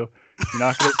thank you. You're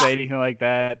not gonna say anything like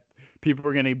that. People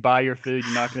are gonna buy your food.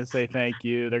 You're not gonna say thank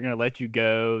you. They're gonna let you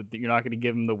go. You're not gonna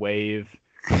give them the wave.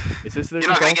 You're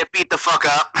not gonna get beat the fuck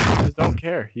up. You just don't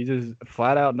care. You just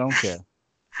flat out don't care.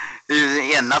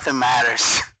 Yeah, nothing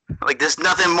matters. Like there's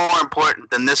nothing more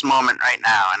important than this moment right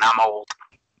now, and I'm old.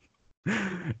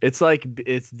 It's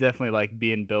definitely like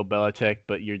being Bill Belichick,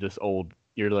 but you're just old.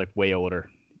 You're like way older,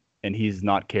 and he's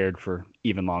not cared for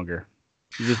even longer.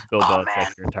 He's just Bill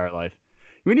Belichick your entire life.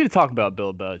 We need to talk about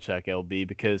Bill Belichick, LB,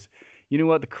 because you know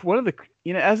what?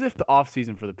 As if the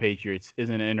offseason for the Patriots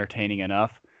isn't entertaining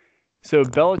enough. So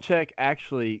Belichick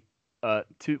actually,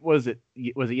 was it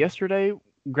yesterday?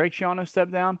 Greg Schiano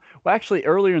stepped down. Well, actually,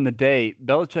 earlier in the day,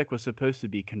 Belichick was supposed to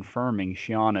be confirming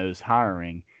Schiano's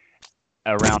hiring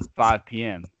around 5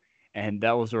 p.m. And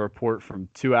that was a report from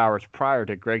 2 hours prior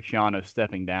to Greg Schiano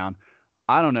stepping down.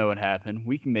 I don't know what happened.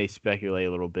 We may speculate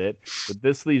a little bit, but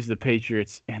this leaves the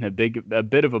Patriots in a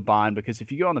bit of a bind because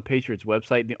if you go on the Patriots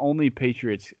website, the only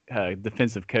Patriots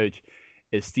defensive coach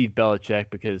is Steve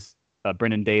Belichick because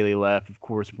Brendan Daly left. Of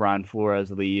course, Brian Flores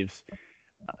leaves.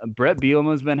 Brett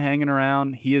Bielema's been hanging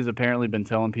around. He has apparently been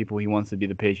telling people he wants to be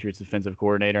the Patriots defensive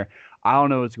coordinator. I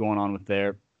don't know what's going on with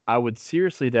there. I would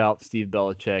seriously doubt Steve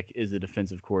Belichick is the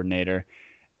defensive coordinator.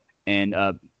 And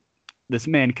this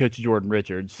man coached Jordan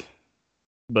Richards,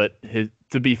 but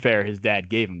to be fair, his dad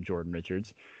gave him Jordan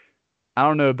Richards. I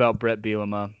don't know about Brett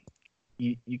Bielema.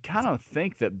 You kind of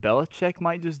think that Belichick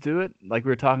might just do it, like we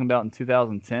were talking about in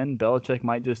 2010. Belichick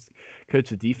might just coach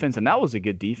the defense, and that was a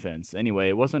good defense. Anyway,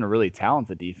 it wasn't a really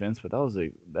talented defense, but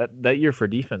that year for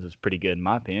defense was pretty good in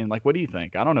my opinion. Like, what do you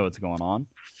think? I don't know what's going on.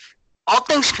 All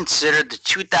things considered, the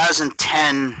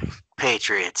 2010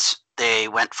 Patriots, they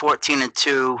went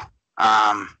 14-2,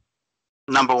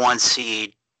 number one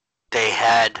seed. They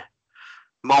had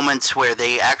moments where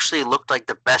they actually looked like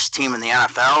the best team in the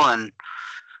NFL, and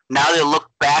now they look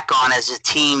back on as a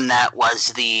team that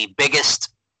was the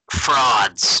biggest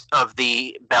frauds of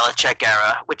the Belichick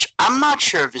era, which I'm not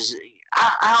sure if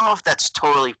I don't know if that's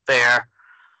totally fair.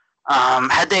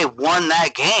 Had they won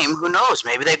that game, who knows?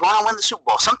 Maybe they go on and win the Super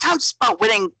Bowl. Sometimes it's about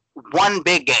winning one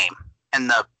big game in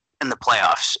the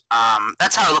playoffs.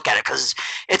 That's how I look at it because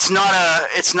it's not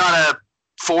a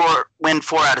 4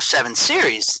 out of 7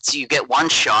 series. You get one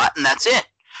shot and that's it.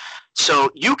 So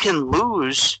you can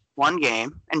lose one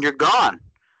game and you're gone.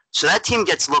 So that team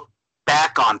gets looked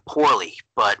back on poorly,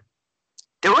 but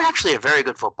they were actually a very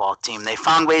good football team. They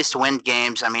found ways to win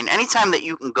games. I mean, anytime that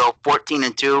you can go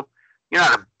 14-2, you're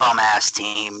not a bum-ass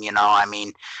team, you know. I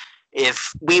mean,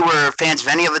 if we were fans of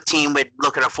any other team, we'd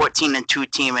look at a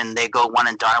 14-2 team and they go one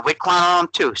and done, and we'd clown on them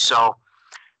too. So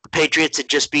the Patriots had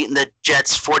just beaten the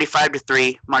Jets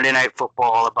 45-3 Monday Night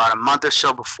Football about a month or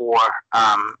so before.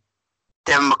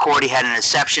 Devin McCourty had an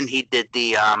interception. He did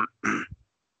the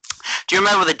do you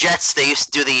remember the Jets? They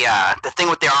used to do the thing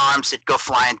with their arms that go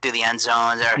flying through the end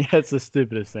zone. Yeah, it's the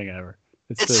stupidest thing ever.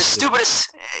 It's the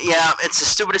stupidest. Yeah, it's the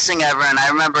stupidest thing ever. And I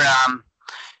remember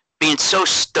being so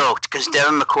stoked because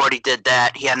Devin McCourty did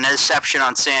that. He had an interception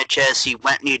on Sanchez. He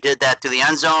went and he did that through the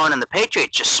end zone, and the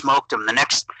Patriots just smoked him. The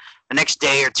next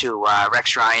day or two,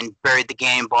 Rex Ryan buried the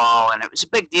game ball, and it was a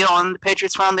big deal. And the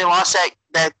Patriots finally lost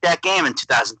that game in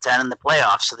 2010 in the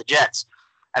playoffs to the Jets.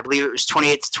 I believe it was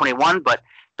 28-21, but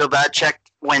Bill Belichick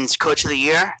wins Coach of the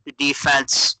Year. The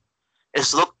defense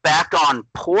is looked back on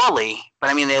poorly, but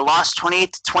I mean they lost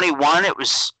 28-21. It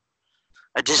was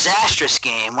a disastrous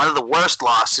game, one of the worst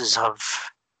losses of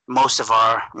most of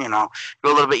our, you're a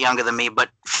little bit younger than me, but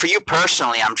for you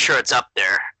personally, I'm sure it's up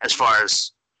there as far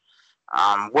as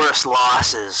worst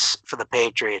losses for the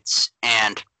Patriots.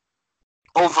 And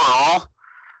overall,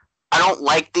 I don't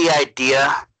like the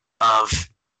idea of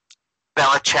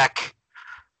Belichick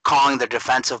calling the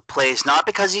defensive plays, not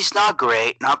because he's not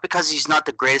great, not because he's not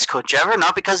the greatest coach ever,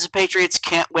 not because the Patriots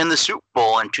can't win the Super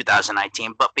Bowl in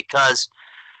 2019, but because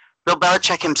Bill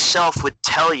Belichick himself would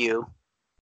tell you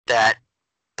that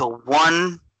the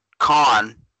one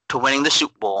con to winning the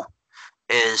Super Bowl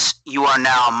is you are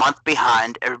now a month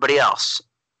behind everybody else.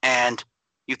 And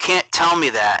you can't tell me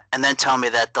that and then tell me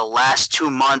that the last 2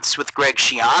 months with Greg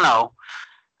Schiano,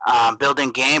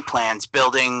 building game plans,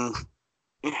 building,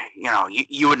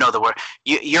 you would know the word.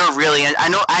 You're really,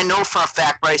 I know for a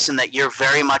fact, Bryson, that you're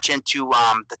very much into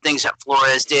the things that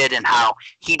Flores did and how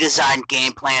he designed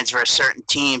game plans for certain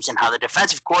teams and how the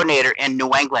defensive coordinator in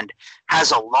New England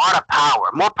has a lot of power,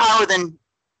 more power than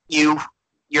you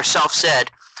yourself said,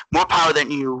 more power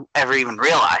than you ever even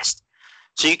realized.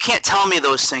 So you can't tell me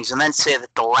those things and then say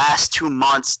that the last 2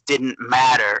 months didn't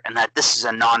matter and that this is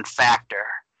a non-factor.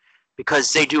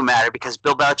 Because they do matter, because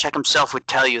Bill Belichick himself would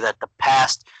tell you that the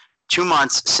past 2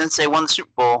 months since they won the Super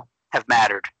Bowl have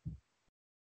mattered.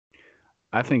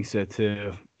 I think so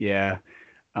too. Yeah.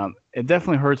 It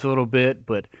definitely hurts a little bit,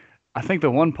 but I think the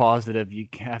one positive you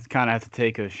kind of have to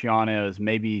take of Schiano is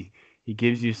maybe he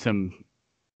gives you some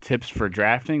tips for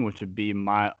drafting, which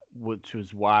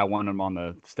was why I wanted him on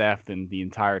the staff the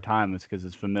entire time, is because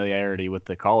his familiarity with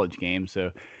the college game.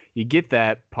 So you get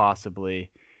that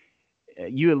possibly.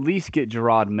 You at least get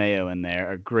Gerard Mayo in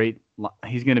there.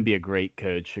 He's going to be a great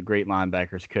coach, a great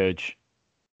linebackers coach.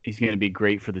 He's going to be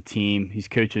great for the team. He's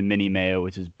coaching Mini Mayo,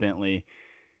 which is Bentley.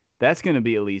 That's going to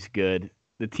be at least good.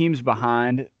 The team's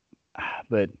behind,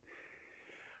 but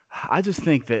I just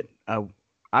think that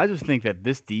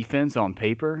this defense on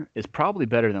paper is probably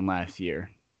better than last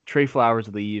year. Trey Flowers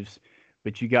leaves,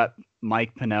 but you got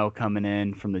Mike Pennell coming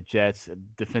in from the Jets, a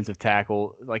defensive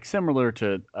tackle, like similar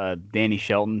to Danny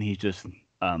Shelton. He just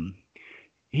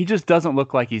doesn't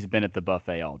look like he's been at the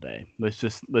buffet all day. Let's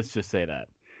just say that.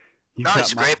 He's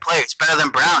a great player. It's better than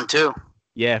Brown too.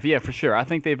 Yeah, for sure. I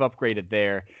think they've upgraded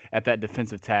there at that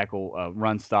defensive tackle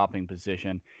run stopping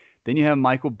position. Then you have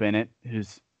Michael Bennett,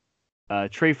 who's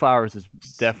Trey Flowers is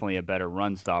definitely a better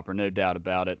run stopper, no doubt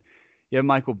about it. You have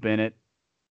Michael Bennett,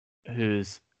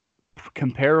 who's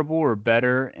comparable or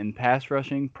better in pass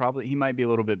rushing. Probably he might be a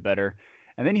little bit better.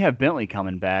 And then you have Bentley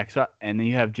coming back. And then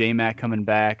you have J-Mac coming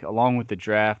back along with the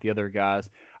draft, the other guys.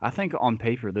 I think on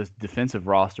paper this defensive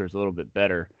roster is a little bit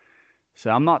better. So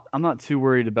I'm not too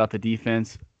worried about the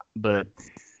defense, but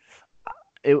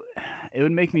it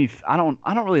would make me I don't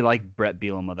really like Brett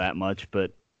Bielema that much,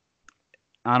 but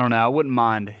I don't know. I wouldn't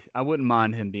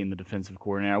mind him being the defensive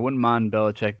coordinator. I wouldn't mind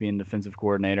Belichick being defensive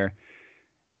coordinator.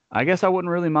 I guess I wouldn't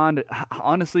really mind it.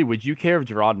 Honestly, would you care if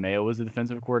Gerard Mayo was the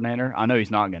defensive coordinator? I know he's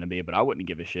not going to be, but I wouldn't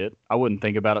give a shit. I wouldn't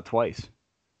think about it twice.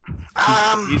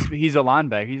 He's a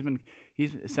linebacker.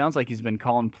 It sounds like he's been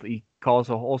calling. He calls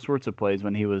all sorts of plays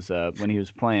when he was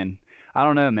playing. I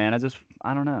don't know, man.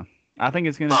 I don't know. I think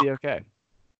it's going to be okay.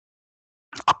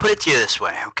 I'll put it to you this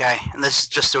way, okay? And this is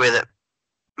just the way that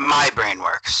my brain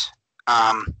works.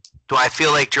 Do I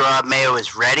feel like Gerard Mayo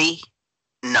is ready?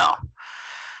 No.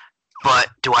 But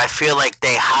do I feel like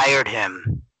they hired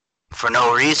him for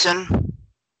no reason?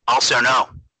 Also, no.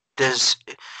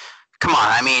 Come on,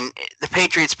 I mean, the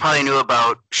Patriots probably knew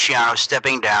about Schiano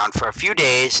stepping down for a few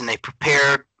days, and they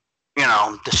prepared,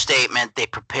 the statement. They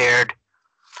prepared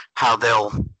how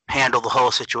they'll handle the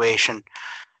whole situation.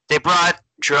 They brought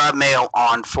Gerard Mayo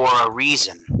on for a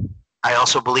reason. I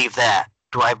also believe that.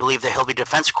 Do I believe that he'll be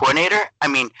defense coordinator? I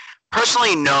mean,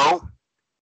 personally, no.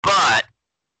 But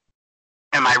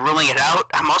am I ruling it out?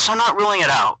 I'm also not ruling it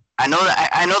out. I know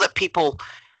that people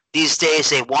these days,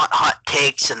 they want hot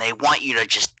takes and they want you to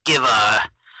just give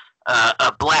a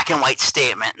black and white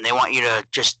statement and they want you to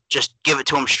just give it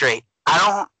to them straight.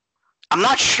 I'm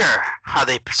not sure how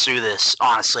they pursue this.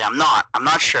 Honestly, I'm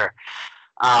not sure.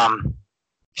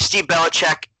 Steve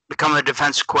Belichick becoming a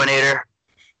defensive coordinator.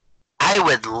 I I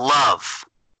would love,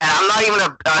 and I'm not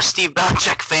even a Steve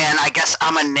Belichick fan. I guess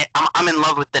I'm in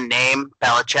love with the name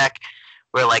Belichick,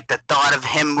 where like the thought of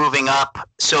him moving up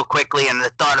so quickly and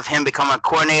the thought of him becoming a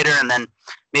coordinator and then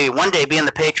maybe one day being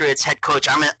the Patriots head coach.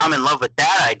 I'm in love with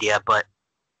that idea, but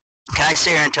can I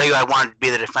sit here and tell you I wanted to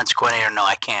be the defense coordinator? No,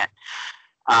 I can't.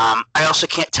 I also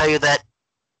can't tell you that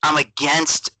I'm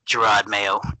against Gerard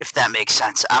Mayo, if that makes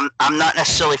sense. I'm not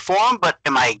necessarily for him, but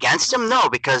am I against him? No,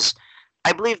 because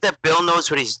I believe that Bill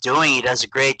knows what he's doing. He does a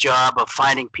great job of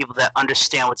finding people that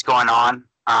understand what's going on.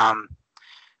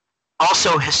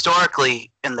 Also, historically,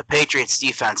 in the Patriots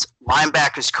defense,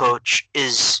 linebackers coach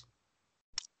it's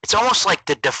almost like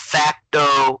the de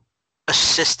facto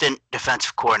assistant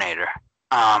defensive coordinator.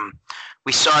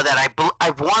 We saw that.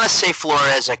 I want to say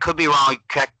Flores. I could be wrong.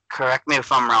 Correct me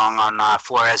if I'm wrong on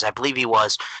Flores. I believe he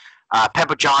was.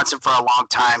 Pepper Johnson for a long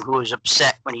time, who was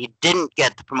upset when he didn't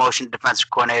get the promotion to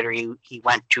defensive coordinator. He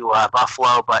went to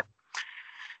Buffalo, but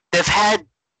they've had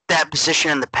that position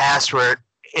in the past where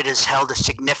it has held a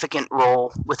significant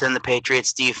role within the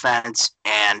Patriots defense,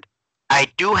 and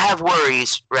I do have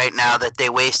worries right now that they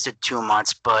wasted 2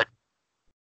 months, but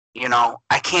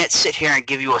I can't sit here and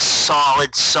give you a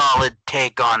solid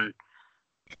take on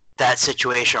that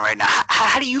situation right now.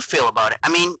 How do you feel about it? I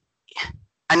mean,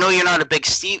 I know you're not a big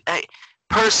Steve.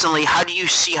 Personally, how do you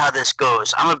see how this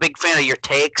goes? I'm a big fan of your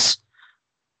takes.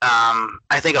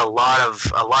 I think a lot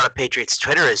of Patriots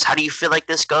Twitter is. How do you feel like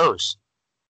this goes?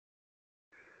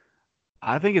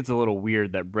 I think it's a little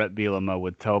weird that Brett Bielema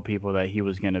would tell people that he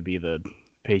was going to be the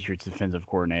Patriots defensive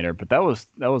coordinator, but that was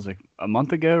a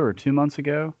month ago or 2 months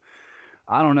ago.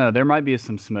 I don't know. There might be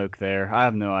some smoke there. I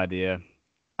have no idea.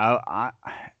 I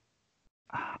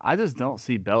just don't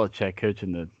see Belichick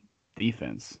coaching the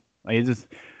defense. Like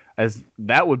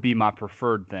that would be my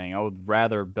preferred thing. I would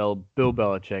rather Bill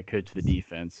Belichick coach the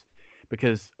defense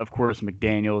because, of course,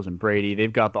 McDaniels and Brady,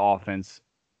 they've got the offense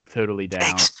totally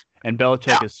down. And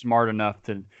Belichick is smart enough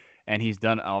to, and he's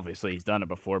done it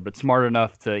before, but smart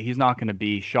enough he's not going to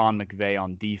be Sean McVay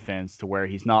on defense to where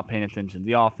he's not paying attention to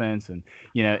the offense. And,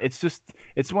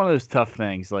 it's one of those tough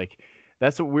things. Like,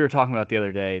 that's what we were talking about the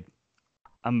other day.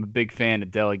 I'm a big fan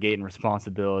of delegating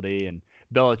responsibility, and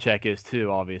Belichick is too,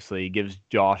 obviously. He gives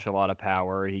Josh a lot of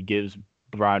power. He gives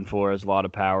Brian Flores a lot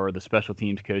of power. The special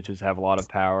teams coaches have a lot of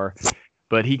power.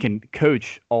 But he can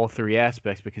coach all three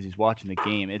aspects because he's watching the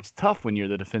game. It's tough when you're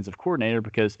the defensive coordinator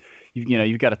because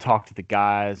you've got to talk to the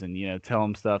guys and tell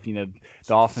them stuff. The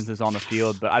offense is on the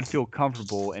field, but I'd feel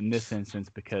comfortable in this instance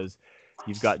because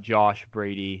you've got Josh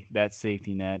Brady, that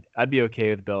safety net. I'd be okay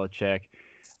with Belichick,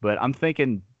 but I'm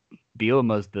thinking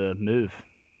Bielema's the move.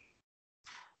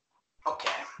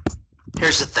 Okay,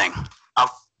 here's the thing.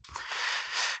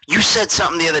 You said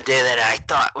something the other day that I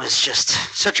thought was just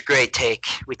such a great take.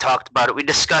 We talked about it. We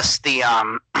discussed the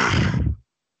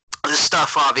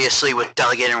stuff, obviously, with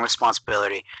delegating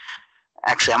responsibility.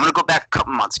 Actually, I'm going to go back a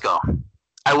couple months ago.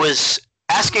 I was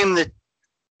asking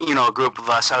a group of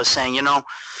us, I was saying,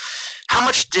 how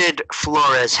much did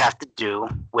Flores have to do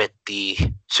with the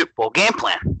Super Bowl game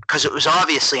plan? Because it was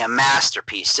obviously a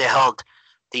masterpiece. They held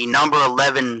the number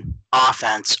 11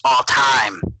 offense all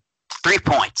time 3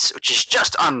 points, which is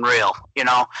just unreal,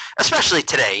 especially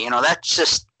today. That's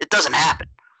just, it doesn't happen.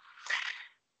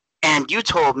 And you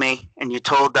told me, and you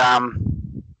told, a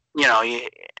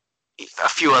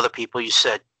few other people, you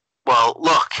said, well,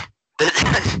 look,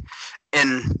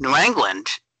 in New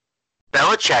England,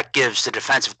 Belichick gives the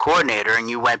defensive coordinator, and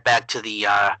you went back to the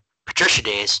Patricia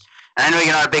days, and I know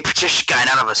you're not a big Patricia guy,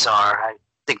 none of us are, I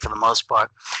think for the most part,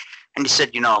 and you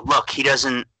said, look, he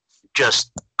doesn't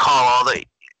just call all the,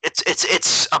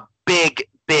 it's a big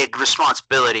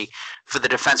responsibility for the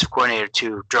defensive coordinator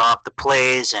to draw up the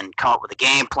plays and come up with a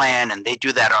game plan, and they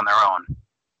do that on their own.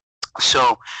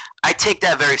 So I take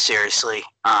that very seriously.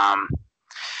 I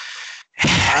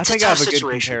think I have a good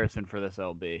comparison for this,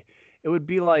 LB. It would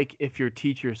be like if your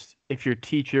teacher,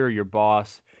 your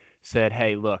boss said,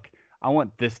 "Hey, look, I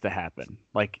want this to happen.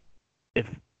 Like,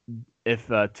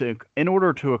 in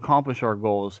order to accomplish our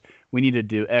goals, we need to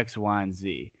do X, Y, and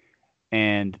Z."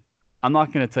 And I'm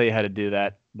not going to tell you how to do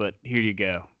that, but here you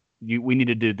go. We need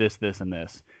to do this, this, and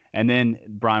this. And then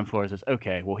Brian Flores says,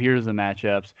 okay, well, here's the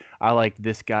matchups. I like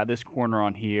this guy, this corner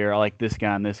on here. I like this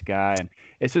guy and this guy. And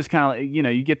it's just kind of like,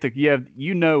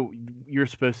 you're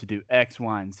supposed to do X,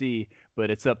 Y, and Z, but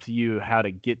it's up to you how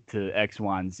to get to X,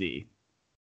 Y, and Z.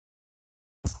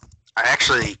 I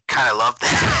actually kind of love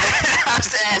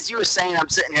that. As you were saying, I'm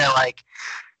sitting here like,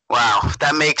 wow,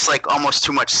 that makes like almost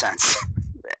too much sense.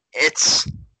 It's,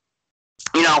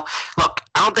 look,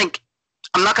 I don't think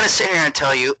I'm not going to sit here and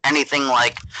tell you anything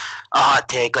like a hot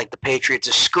take, like the Patriots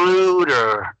are screwed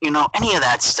or, any of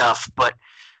that stuff. But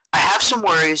I have some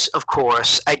worries, of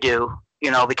course. I do,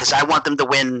 because I want them to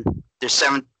win their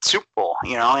 7th Super Bowl,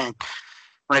 and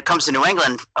when it comes to New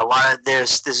England,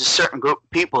 there's a certain group of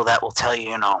people that will tell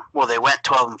you, well, they went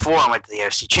 12-4 and went to the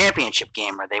AFC Championship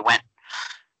game, or they went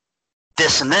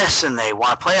this and this and they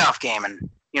won a playoff game, and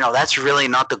that's really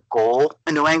not the goal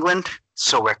in New England.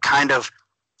 So we're kind of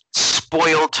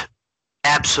spoiled,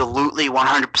 absolutely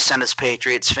 100% as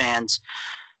Patriots fans,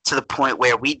 to the point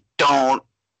where we don't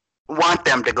want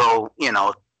them to go,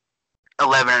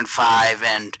 11-5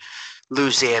 and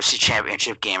lose the AFC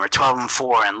Championship game, or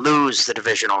 12-4 and lose the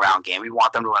divisional round game. We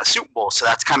want them to win a Super Bowl. So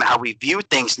that's kind of how we view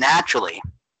things naturally.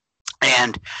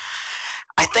 And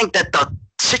I think that the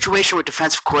situation with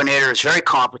defensive coordinator is very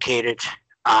complicated.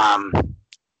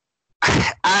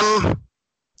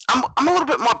 I'm a little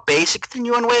bit more basic than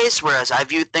you in ways, whereas I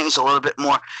view things a little bit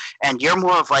more, and you're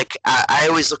more of like, I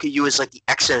always look at you as like the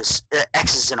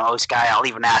X's and O's guy. I'll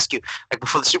even ask you, like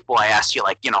before the Super Bowl, I asked you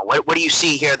like, what do you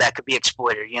see here that could be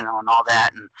exploited, and all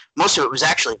that, and most of it was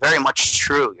actually very much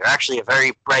true. You're actually a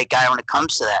very bright guy when it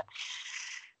comes to that.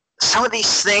 Some of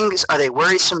these things, are they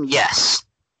worrisome? Yes.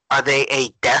 Are they a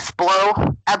death blow?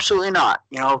 Absolutely not.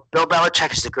 Bill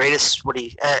Belichick is the greatest.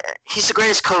 He's the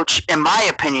greatest coach, in my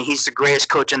opinion. He's the greatest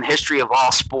coach in the history of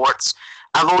all sports.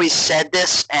 I've always said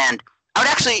this, and I would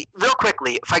actually, real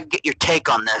quickly, if I could get your take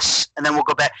on this, and then we'll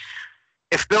go back.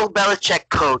 If Bill Belichick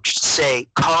coached, say,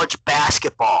 college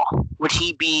basketball, would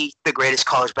he be the greatest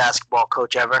college basketball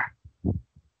coach ever?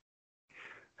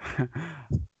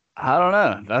 I don't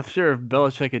know. I'm sure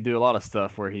Belichick could do a lot of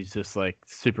stuff where he's just like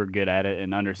super good at it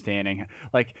and understanding.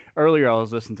 Like earlier, I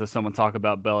was listening to someone talk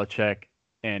about Belichick,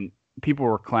 and people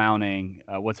were clowning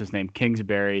what's his name,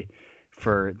 Kingsbury,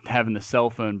 for having the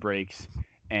cell phone breaks.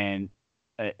 And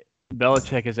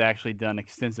Belichick has actually done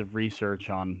extensive research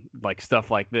on like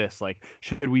stuff like this. Like,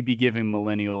 should we be giving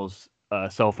millennials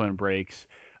cell phone breaks?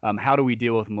 How do we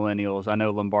deal with millennials? I know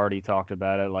Lombardi talked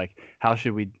about it. Like, how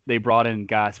should we? They brought in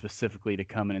guys specifically to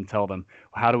come in and tell them,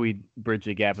 how do we bridge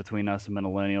the gap between us and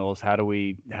millennials? How do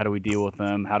we deal with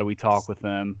them? How do we talk with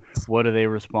them? What do they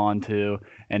respond to?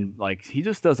 And like, he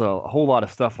just does a whole lot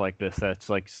of stuff like this that's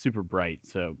like super bright.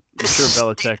 So I'm sure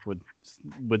Belichick would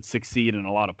succeed in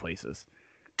a lot of places.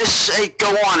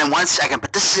 Go on in 1 second,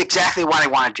 but this is exactly what I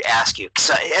wanted to ask you.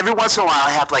 So every once in a while,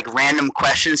 I have like random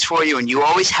questions for you, and you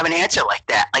always have an answer like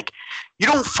that. Like, you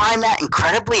don't find that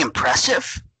incredibly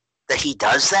impressive that he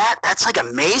does that? That's like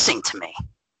amazing to me.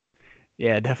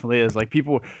 Yeah, it definitely is. Like,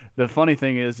 people, the funny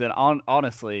thing is that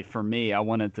honestly, for me, I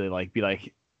wanted to like be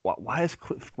like, why is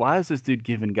this dude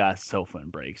giving guys cell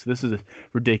phone breaks? This is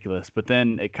ridiculous. But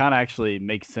then it kind of actually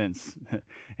makes sense,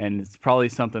 and it's probably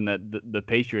something that the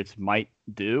Patriots might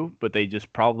do, but they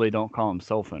just probably don't call them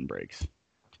cell phone breaks.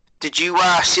 Did you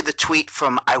see the tweet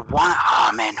from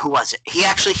who was it? He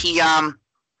actually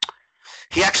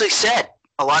said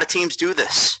a lot of teams do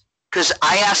this. Because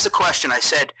I asked the question, I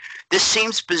said, this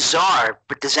seems bizarre,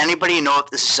 but does anybody know if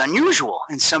this is unusual?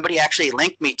 And somebody actually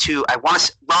linked me to,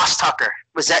 Ross Tucker.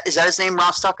 Is that his name,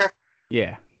 Ross Tucker?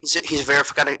 Yeah. He's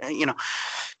verified,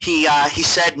 he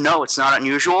said, no, it's not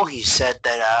unusual. He said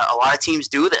that a lot of teams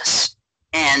do this.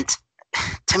 And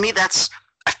to me, I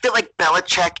feel like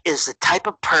Belichick is the type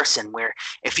of person where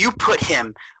if you put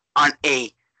him on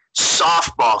a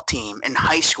softball team in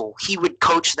high school, he would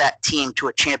coach that team to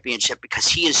a championship, because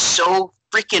he is so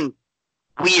freaking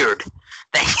weird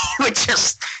that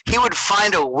he would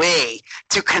find a way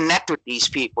to connect with these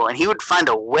people, and he would find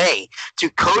a way to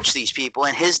coach these people,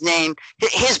 and his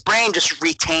brain just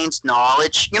retains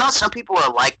knowledge. Some people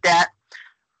are like that.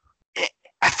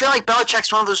 I feel like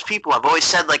Belichick's one of those people. I've always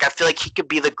said, like, I feel like he could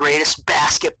be the greatest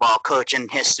basketball coach in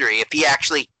history if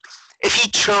he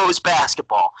chose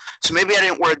basketball. So maybe I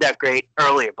didn't word that great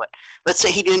earlier, but let's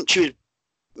say he didn't choose,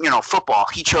 football.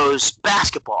 He chose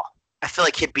basketball. I feel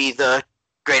like he'd be the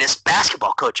greatest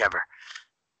basketball coach ever.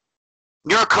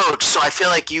 You're a coach, so I feel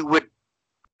like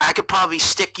I could probably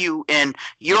stick you in.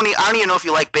 I don't even know if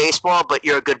you like baseball, but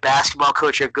you're a good basketball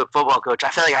coach, you're a good football coach. I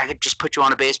feel like I could just put you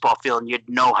on a baseball field and you'd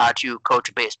know how to coach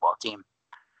a baseball team.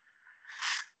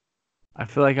 I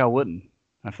feel like I wouldn't.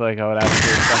 I feel like I would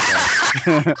absolutely suck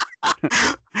at it.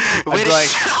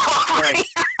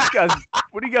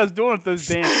 What are you guys doing with those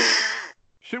damn?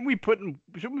 Shouldn't we be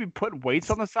putting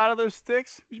weights on the side of those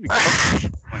sticks? We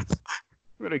should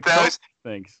be coach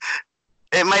things.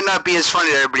 It might not be as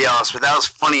funny to everybody else, but that was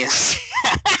funny as.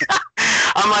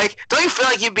 I'm like, don't you feel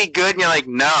like you'd be good? And you're like,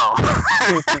 no.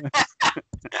 I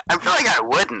feel like I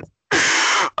wouldn't.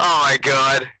 Oh my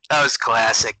god, that was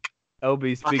classic.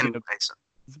 LB,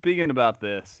 speaking about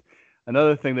this,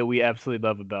 another thing that we absolutely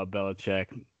love about Belichick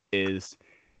is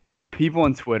people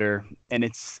on Twitter, and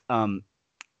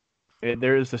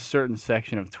there is a certain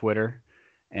section of Twitter,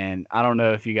 and I don't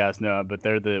know if you guys know it, but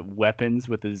they're the weapons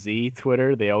with the Z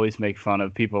Twitter. They always make fun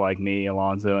of people like me,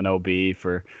 Alonzo, and OB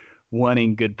for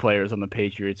wanting good players on the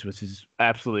Patriots, which is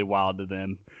absolutely wild to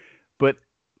them. But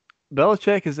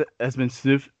Belichick has been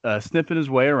sniffing his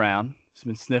way around. He's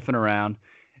been sniffing around,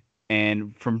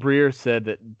 and from Breer said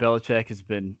that Belichick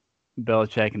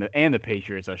and the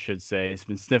Patriots, I should say, has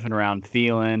been sniffing around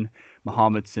Thielen,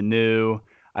 Mohamed Sanu.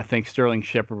 I think Sterling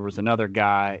Shepard was another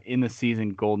guy in the season.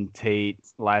 Golden Tate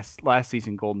last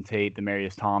season. Golden Tate,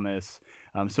 Demarius Thomas,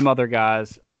 some other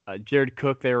guys. Jared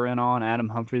Cook they were in on. Adam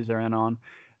Humphries they're in on.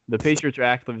 The Patriots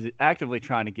are actively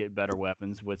trying to get better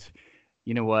weapons. Which,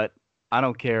 you know what? I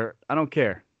don't care. I don't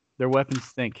care. Their weapons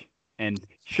stink. And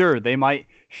sure, they might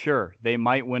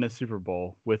win a Super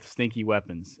Bowl with stinky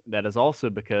weapons. That is also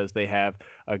because they have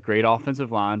a great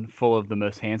offensive line full of the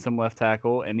most handsome left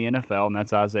tackle in the NFL, and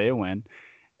that's Isaiah Wynn.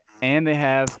 And they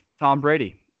have Tom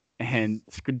Brady and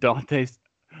Dante.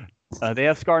 They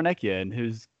have Scarnecchia, and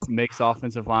who makes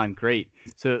offensive line great.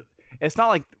 So it's not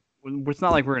like we're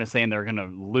going to say they're going to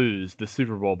lose the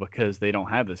Super Bowl because they don't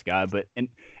have this guy. But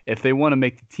if they want to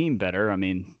make the team better, I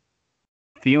mean,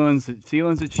 Thielen's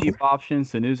a cheap option.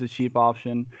 Sanu's a cheap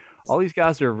option. All these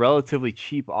guys are relatively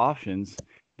cheap options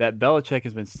that Belichick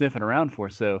has been sniffing around for.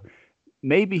 So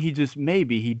maybe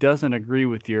he doesn't agree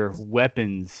with your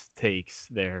weapons takes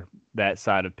there, that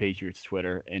side of Patriots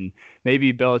Twitter. And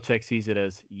maybe Belichick sees it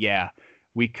as, yeah,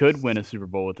 we could win a Super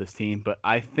Bowl with this team, but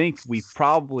I think we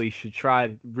probably should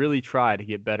really try to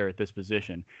get better at this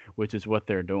position, which is what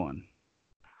they're doing.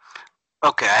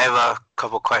 Okay, I have a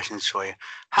couple questions for you.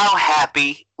 How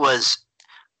happy was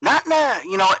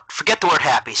forget the word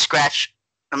happy.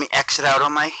 Let me exit out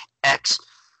on my X.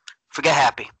 Forget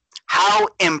happy. How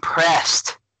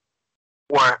impressed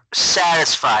or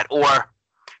satisfied or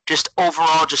just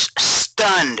overall just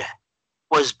stunned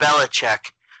was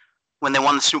Belichick when they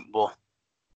won the Super Bowl?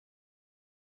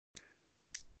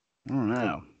 I don't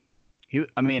know.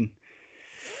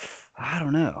 I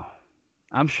don't know.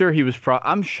 I'm sure he was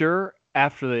I'm sure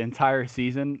after the entire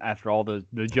season, after all the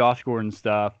Josh Gordon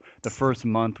stuff, the first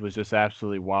month was just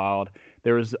absolutely wild.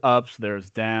 There was ups, there was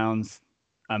downs.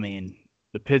 I mean,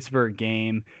 the Pittsburgh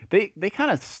game, they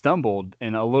kind of stumbled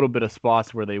in a little bit of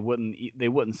spots where they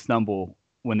wouldn't stumble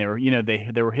when they were,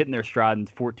 they were hitting their stride in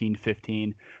 14, 15,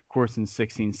 of course in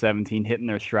 16, 17, hitting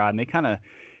their stride, and they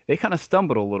kind of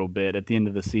stumbled a little bit at the end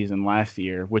of the season last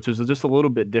year, which was just a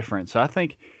little bit different. So I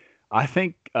think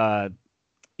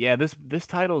this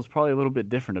title is probably a little bit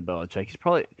different to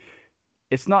Belichick.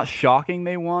 It's not shocking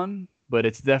they won, but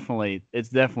it's definitely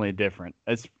different.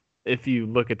 If you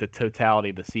look at the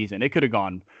totality of the season, it could have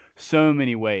gone so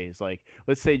many ways. Like,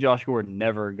 let's say Josh Gordon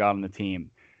never got on the team.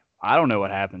 I don't know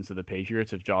what happens to the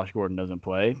Patriots if Josh Gordon doesn't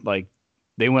play. Like,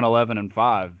 they went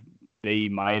 11-5. They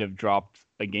might have dropped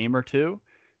a game or two.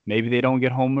 Maybe they don't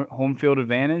get home field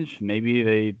advantage. Maybe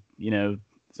they,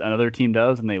 another team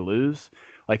does and they lose.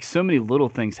 Like, so many little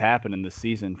things happen in the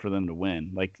season for them to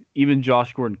win. Like, even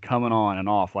Josh Gordon coming on and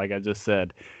off, like I just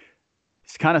said,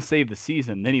 he's kind of saved the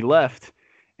season. Then he left,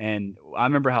 and I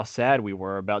remember how sad we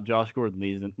were about Josh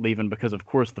Gordon leaving because, of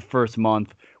course, the first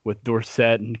month with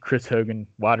Dorsett and Chris Hogan,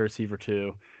 wide receiver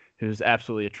 2, who's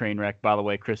absolutely a train wreck. By the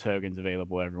way, Chris Hogan's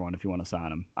available, everyone, if you want to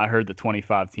sign him. I heard the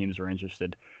 25 teams were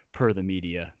interested per the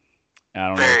media.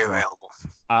 Very available.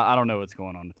 I don't know what's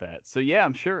going on with that. So yeah,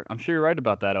 I'm sure you're right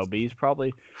about that, LB.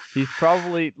 He's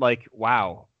probably like,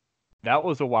 wow, that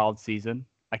was a wild season.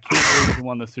 I can't believe he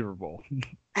won the Super Bowl.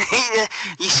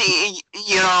 You see,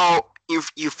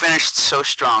 you finished so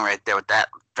strong right there with that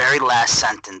very last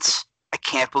sentence. I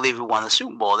can't believe we won the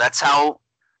Super Bowl. That's how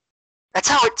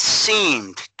it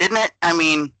seemed, didn't it? I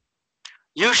mean,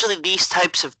 usually these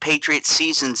types of Patriots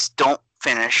seasons don't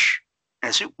finish in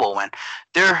a Super Bowl win.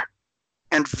 They're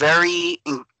a very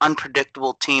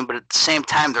unpredictable team, but at the same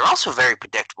time, they're also very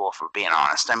predictable, if we're being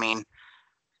honest. I mean,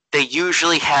 they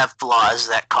usually have flaws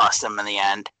that cost them in the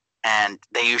end, and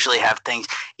they usually have things.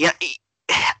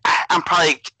 I'm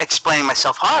probably explaining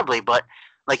myself horribly, but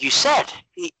like you said,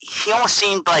 he almost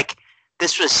seemed like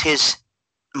this was his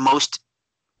most,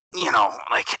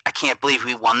 like, I can't believe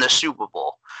we won the Super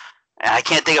Bowl. And I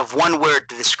can't think of one word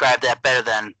to describe that better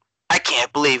than, I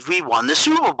can't believe we won the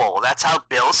Super Bowl. That's how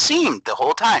Bill seemed the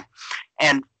whole time.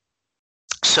 And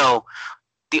so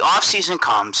the offseason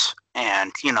comes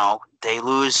and, they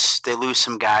lose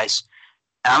some guys.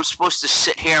 And I'm supposed to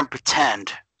sit here and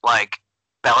pretend like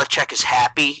Belichick is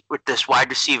happy with this wide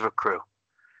receiver crew.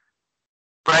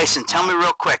 Bryson, tell me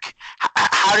real quick,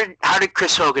 how did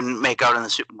Chris Hogan make out in the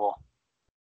Super Bowl?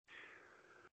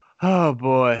 Oh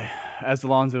boy, as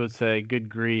Alonzo would say, good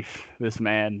grief, this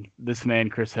man,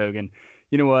 Chris Hogan.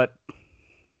 You know what?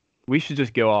 We should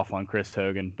just go off on Chris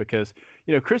Hogan because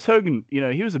Chris Hogan,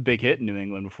 he was a big hit in New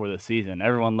England before the season.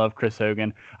 Everyone loved Chris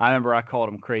Hogan. I remember I called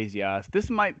him Crazy Eyes. This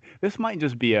might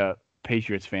just be a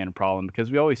Patriots fan problem because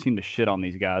we always seem to shit on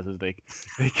these guys as they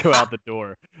go out the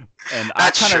door. And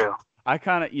That's true. I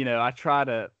kind of I try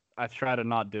to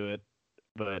not do it,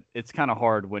 but it's kind of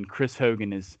hard when Chris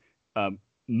Hogan is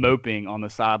moping on the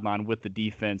sideline with the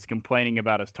defense, complaining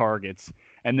about his targets,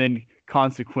 and then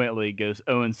consequently goes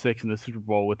 0-6 in the Super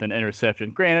Bowl with an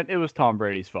interception. Granted, it was Tom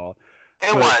Brady's fault.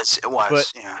 It was.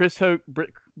 But yeah. Chris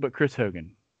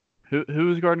Hogan, who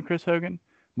was guarding Chris Hogan?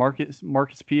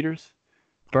 Marcus Peters,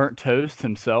 burnt toast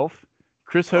himself.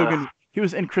 Chris Hogan, he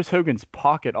was in Chris Hogan's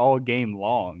pocket all game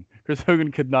long. Chris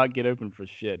Hogan could not get open for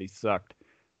shit. He sucked.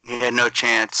 He had no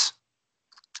chance.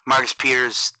 Marcus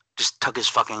Peters just took his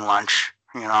fucking lunch.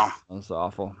 That was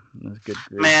awful. That was good.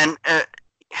 Man,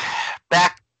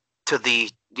 back to the,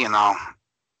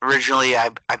 originally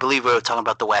I believe we were talking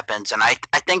about the weapons, and I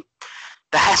think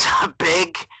that's a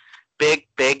big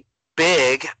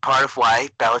part of why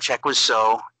Belichick was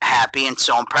so happy and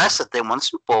so impressed that they won the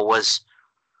Super Bowl was,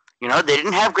 they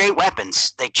didn't have great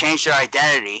weapons. They changed their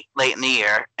identity late in the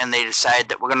year, and they decided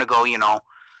that we're going to go,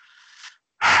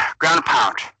 ground and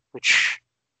pound, which,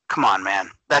 come on,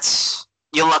 man.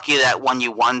 You're lucky that you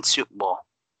won Super Bowl.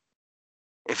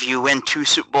 If you win 2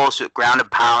 Super Bowls with ground and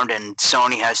pound and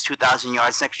Sony has 2,000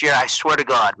 yards next year, I swear to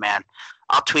God, man,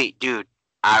 I'll tweet, dude,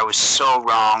 I was so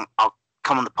wrong. I'll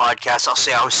come on the podcast. I'll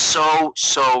say I was so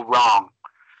wrong.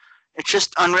 It's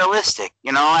just unrealistic.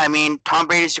 I mean, Tom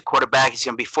Brady's your quarterback. He's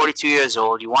going to be 42 years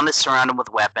old. You want to surround him with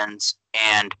weapons.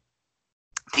 And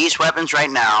these weapons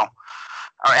right now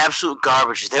are absolute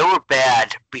garbage. They were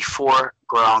bad before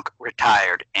Gronk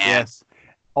retired. And yes.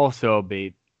 Also,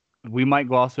 B, we might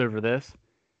gloss over this.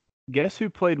 Guess who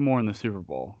played more in the Super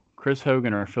Bowl? Chris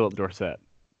Hogan or Philip Dorsett?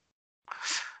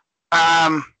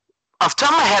 Off the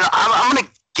top of my head, I'm going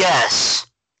to guess.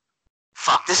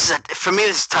 Fuck, for me,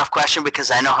 this is a tough question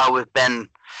because I know how we've been.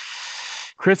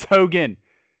 Chris Hogan.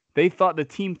 The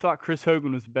team thought Chris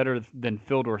Hogan was better than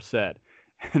Phil Dorsett.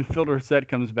 And Phil Dorsett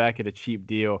comes back at a cheap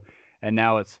deal. And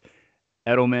now it's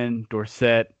Edelman,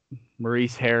 Dorsett,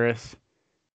 Maurice Harris.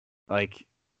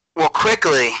 Well,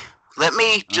 quickly, let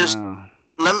me just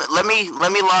let me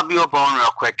lob you a bone real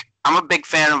quick. I'm a big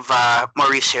fan of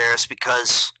Maurice Harris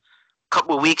because a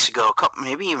couple of weeks ago,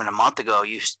 maybe even a month ago,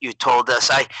 you told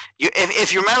us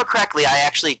if you remember correctly, I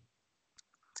actually,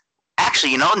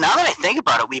 now that I think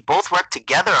about it, we both worked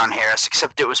together on Harris,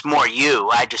 except it was more you.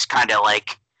 I just kind of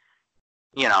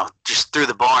just threw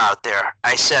the bone out there.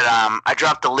 I said I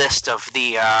dropped a list of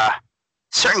the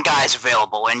certain guys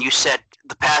available, and you said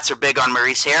the Pats are big on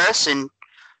Maurice Harris, and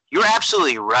you're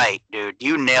absolutely right, dude.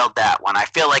 You nailed that one. I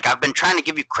feel like I've been trying to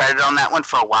give you credit on that one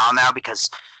for a while now because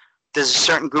there's a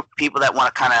certain group of people that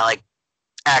want to kind of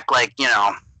act like,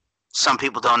 some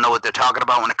people don't know what they're talking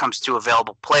about when it comes to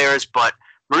available players, but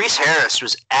Maurice Harris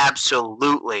was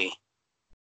absolutely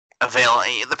available.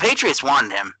 The Patriots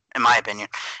wanted him, in my opinion.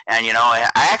 And, I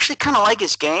actually kind of like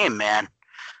his game, man.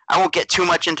 I won't get too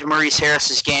much into Maurice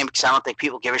Harris's game because I don't think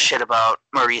people give a shit about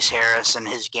Maurice Harris and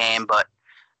his game, but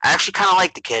I actually kind of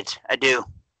like the kid. I do.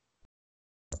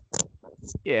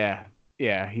 Yeah,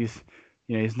 he's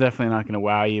definitely not going to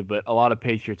wow you, but a lot of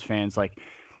Patriots fans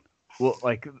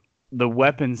the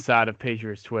weapons side of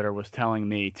Patriots Twitter was telling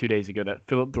me 2 days ago that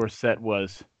Philip Dorsett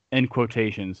was, in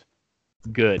quotations,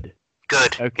 good.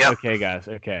 Good. Okay, yep. Okay, guys.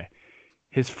 Okay.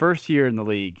 His first year in the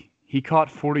league, he caught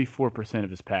 44% of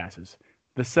his passes.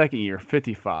 The second year,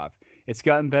 55%. It's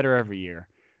gotten better every year.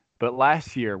 But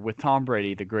last year, with Tom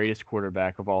Brady, the greatest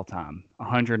quarterback of all time,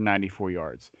 194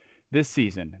 yards. This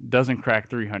season, doesn't crack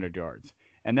 300 yards.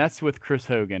 And that's with Chris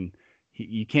Hogan.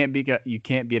 You can't beat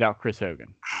out Chris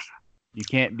Hogan. You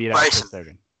can't beat out Chris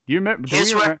Hogan. Do you remember?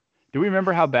 Do we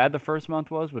remember how bad the first month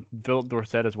was with Philip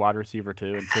Dorsett as wide receiver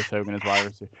 2 and Chris Hogan as wide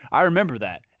receiver? I remember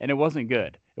that, and it wasn't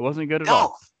good. It wasn't good at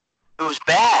all. It was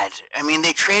bad. I mean,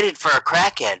 they traded for a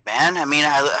crackhead, man. I mean,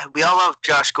 we all love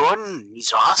Josh Gordon.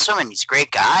 He's awesome, and he's a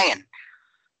great guy. And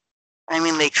I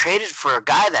mean, they traded for a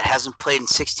guy that hasn't played in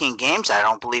 16 games, I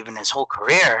don't believe, in his whole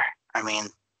career. I mean,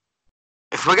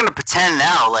 if we're going to pretend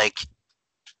now like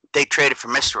they traded for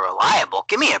Mr. Reliable,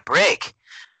 give me a break,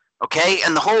 okay?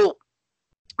 And the whole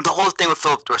thing with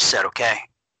Philip Dorsett, okay?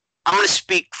 I'm going to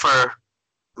speak for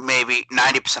maybe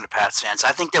 90% of Pats fans.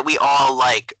 I think that we all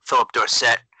like Philip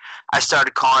Dorsett. I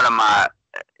started calling him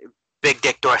Big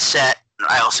Dick Dorsett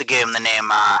I also gave him the name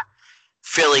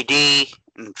Philly D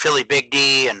and Philly Big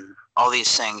D and all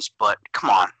these things. But come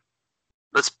on,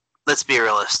 let's be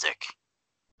realistic.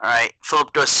 All right,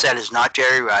 Philip Dorsett is not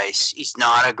Jerry Rice. He's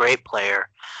not a great player.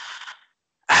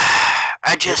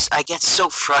 I get so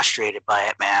frustrated by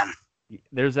it, man.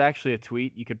 There's actually a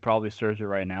tweet. You could probably search it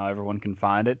right now. Everyone can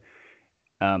find it.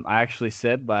 I actually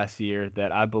said last year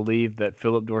that I believe that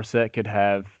Philip Dorsett could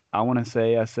have, I want to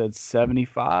say I said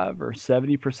 75 or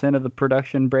 70% of the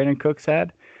production Brandon Cooks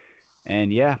had.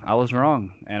 And yeah, I was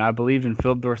wrong. And I believed in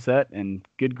Philip Dorsett, and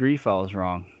good grief, I was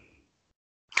wrong.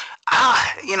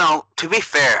 To be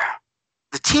fair,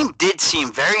 the team did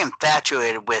seem very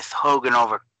infatuated with Hogan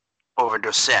over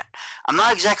Dorsett. I'm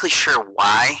not exactly sure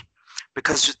why,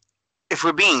 because if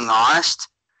we're being honest,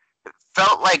 it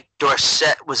felt like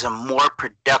Dorsett was a more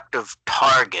productive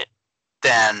target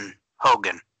than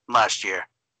Hogan last year.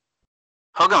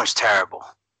 Hogan was terrible.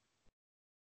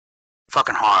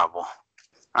 Fucking horrible.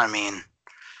 I mean,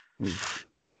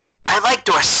 I like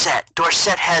Dorsett.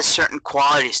 Dorsett has certain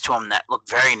qualities to him that look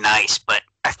very nice, but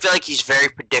I feel like he's very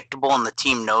predictable, and the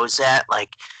team knows that.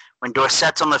 Like, when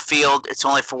Dorsett's on the field, it's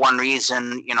only for one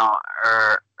reason,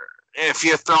 or if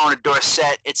you're throwing a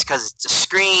Dorsett, it's because it's a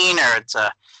screen or it's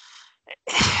a...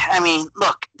 I mean,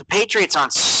 look, the Patriots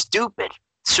aren't stupid.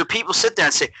 So people sit there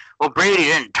and say, well, Brady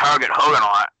didn't target Hogan a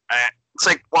lot. It's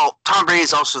like, well, Tom Brady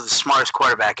is also the smartest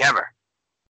quarterback ever.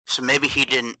 So maybe he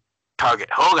didn't target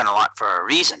Hogan a lot for a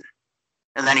reason.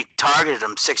 And then he targeted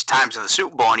him 6 times in the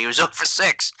Super Bowl, and he was up for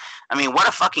 6. I mean, what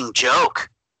a fucking joke.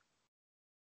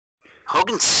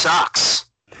 Hogan sucks.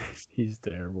 He's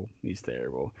terrible. He's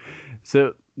terrible.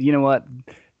 So, you know what?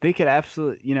 They could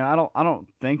absolutely, I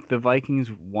don't think the Vikings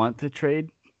want to trade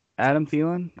Adam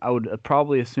Thielen. I would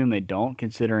probably assume they don't,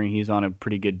 considering he's on a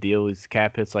pretty good deal. His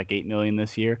cap hit's like $8 million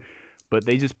this year. But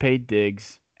they just paid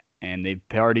Diggs, and they've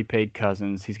already paid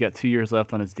Cousins. He's got 2 years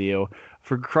left on his deal.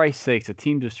 For Christ's sakes, a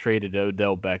team just traded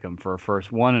Odell Beckham for a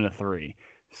first 1 and a 3.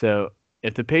 So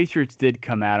if the Patriots did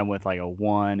come at him with like a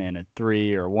 1 and a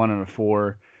 3 or 1 and a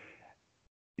 4,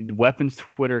 Weapons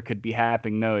Twitter could be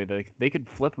happening. No, they could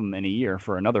flip him in a year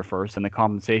for another first, and the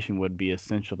compensation would be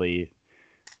essentially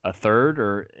a third,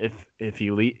 or if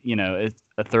you it's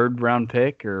a third round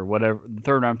pick or whatever, the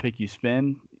third round pick you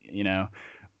spend,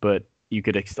 but you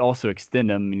could also extend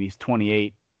him, and he's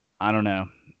 28. I don't know.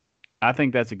 I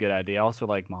think that's a good idea. I also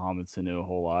like Mohamed Sanu a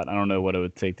whole lot. I don't know what it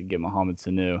would take to get Mohamed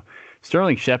Sanu.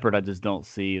 Sterling Shepard, I just don't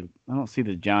see. I don't see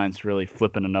the Giants really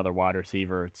flipping another wide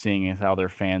receiver, seeing as how their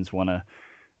fans want to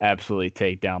absolutely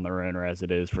take down their owner as it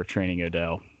is for training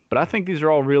Odell. But I think these are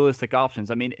all realistic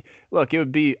options. I mean, look, it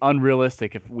would be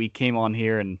unrealistic if we came on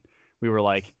here and we were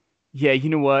like, yeah, you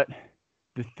know what?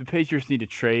 The Patriots need to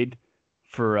trade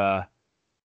for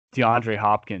DeAndre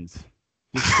Hopkins.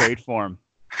 Just trade for him.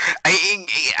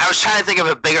 I was trying to think of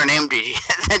a bigger name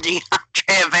than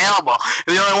DeAndre available.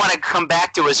 The only one I could come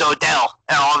back to is Odell,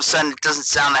 and all of a sudden it doesn't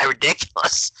sound that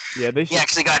ridiculous. Yeah, he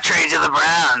actually got traded to the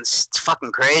Browns. It's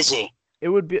fucking crazy. It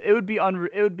would be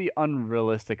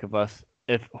unrealistic of us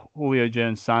if Julio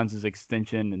Jones signs his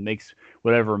extension and makes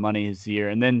whatever money his year,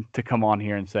 and then to come on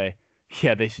here and say,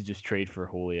 yeah, they should just trade for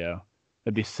Julio.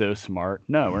 That'd be so smart.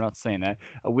 No, we're not saying that.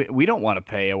 We don't want to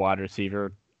pay a wide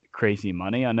receiver crazy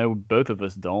money. I know both of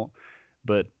us don't,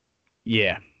 but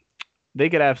yeah, they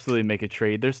could absolutely make a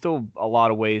trade. There's still a lot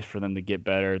of ways for them to get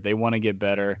better. They want to get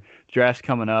better. Draft's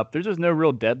coming up. There's just no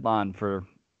real deadline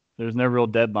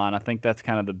I think that's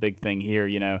kind of the big thing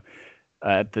here.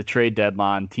 At the trade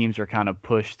deadline, teams are kind of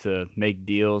pushed to make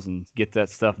deals and get that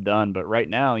stuff done. But right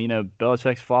now,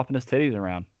 Belichick's flopping his titties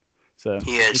around. So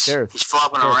he is. He's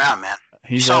flopping around, man.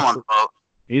 He's owning.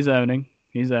 He's owning.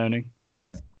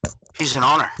 He's an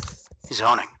owner. He's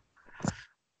owning.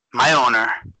 My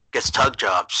owner gets tug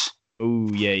jobs. Ooh,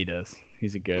 yeah, he does.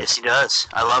 He's a goat. Yes, he does.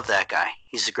 I love that guy.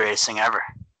 He's the greatest thing ever.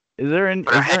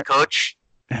 But our head coach,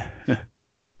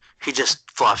 he just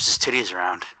flops his titties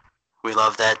around. We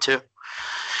love that too.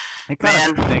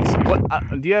 Man,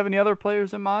 do you have any other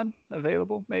players in mind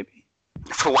available? Maybe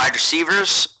for wide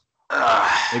receivers.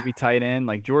 Maybe tight end,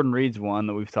 like Jordan Reed's one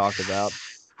that we've talked about.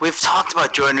 We've talked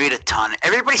about Jordan Reed a ton.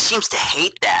 Everybody seems to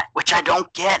hate that, which I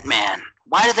don't get, man.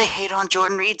 Why do they hate on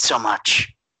Jordan Reed so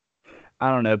much? I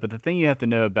don't know, but the thing you have to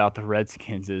know about the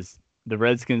Redskins is the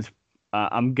Redskins,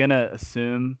 I'm going to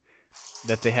assume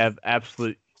that they have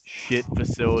absolute shit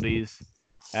facilities,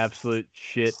 absolute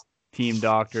shit team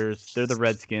doctors. They're the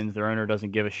Redskins. Their owner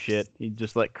doesn't give a shit. He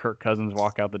just let Kirk Cousins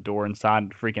walk out the door and sign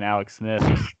freaking Alex Smith.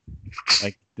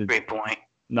 Great point.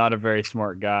 Not a very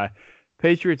smart guy.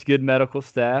 Patriots, good medical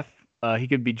staff. He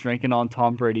could be drinking on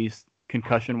Tom Brady's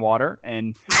concussion water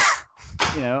and,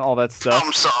 all that stuff.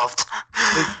 Problem solved.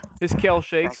 His kale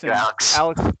shakes, Thank you, and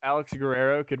Alex. Alex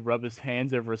Guerrero could rub his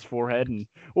hands over his forehead, and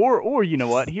or you know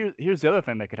what? Here's the other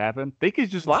thing that could happen. They could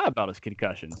just lie about his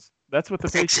concussions. That's what the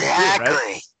Patriots do, right?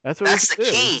 Exactly. That's what That's we the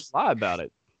could do. key. Just lie about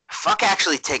it. Fuck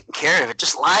actually taking care of it.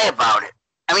 Just lie about it.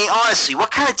 I mean, honestly,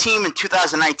 what kind of team in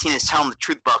 2019 is telling the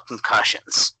truth about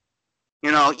concussions?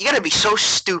 You know, you got to be so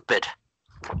stupid.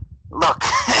 Look,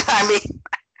 I mean,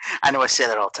 I know I say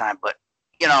that all the time, but,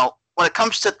 you know, when it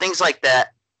comes to things like that,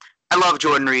 I love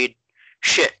Jordan Reed.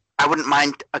 Shit, I wouldn't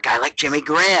mind a guy like Jimmy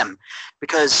Graham,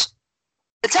 because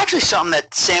it's actually something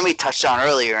that Sammy touched on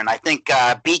earlier, and I think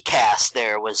BCast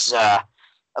there was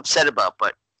upset about.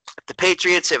 But if the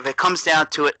Patriots, if it comes down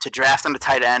to it, to draft him a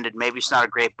tight end, and maybe he's not a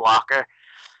great blocker,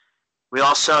 we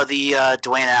all saw the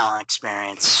Dwayne Allen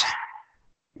experience.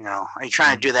 You know, are you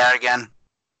trying to do that again?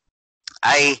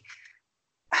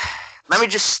 Let me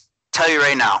just tell you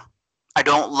right now, I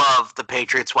don't love the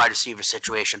Patriots wide receiver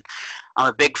situation. I'm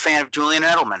a big fan of Julian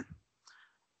Edelman.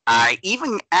 I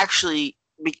even actually,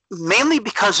 mainly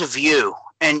because of you,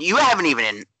 and you haven't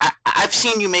even, I've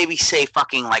seen you maybe say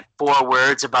fucking like 4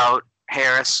 words about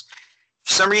Harris.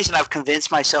 For some reason, I've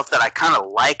convinced myself that I kind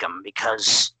of like him,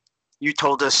 because you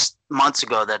told us months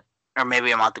ago that, or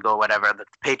maybe a month ago, whatever, that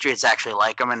the Patriots actually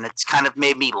like him, and it's kind of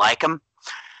made me like him.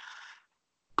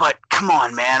 But come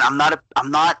on, man, I'm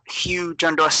not huge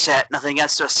on Dorsett. Nothing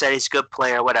against Dorsett, he's a good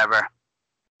player, whatever.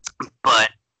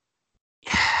 But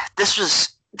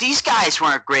these guys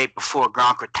weren't great before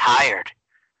Gronk retired.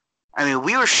 I mean,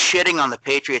 we were shitting on the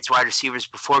Patriots wide receivers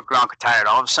before Gronk retired.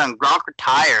 All of a sudden, Gronk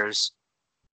retires,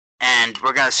 and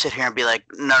we're gonna sit here and be like,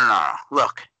 no.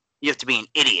 Look, you have to be an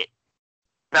idiot.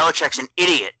 Belichick's an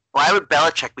idiot. Why would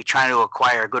Belichick be trying to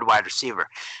acquire a good wide receiver?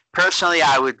 Personally,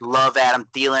 I would love Adam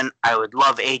Thielen. I would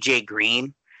love A.J.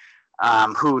 Green,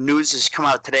 who news has come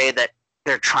out today that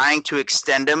they're trying to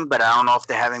extend him, but I don't know if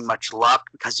they're having much luck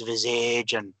because of his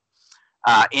age and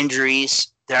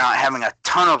injuries. They're not having a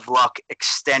ton of luck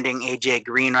extending A.J.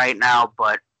 Green right now.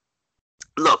 But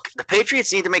look, the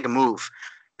Patriots need to make a move.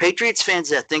 Patriots fans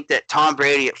that think that Tom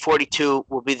Brady at 42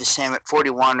 will be the same at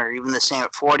 41 or even the same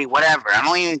at 40, whatever. I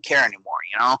don't even care anymore,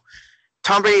 you know?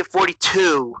 Tom Brady at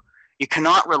 42, you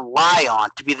cannot rely on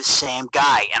to be the same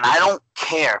guy. And I don't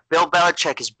care. Bill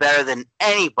Belichick is better than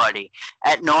anybody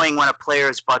at knowing when a player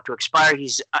is about to expire.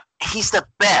 He's the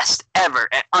best ever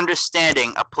at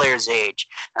understanding a player's age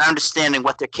and understanding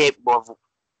what they're capable of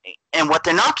and what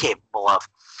they're not capable of.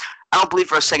 I don't believe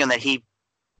for a second that he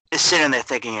is sitting there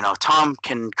thinking, you know, Tom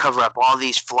can cover up all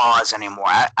these flaws anymore.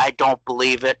 I don't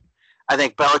believe it. I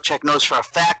think Belichick knows for a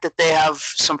fact that they have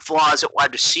some flaws at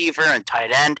wide receiver and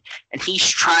tight end, and he's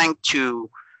trying to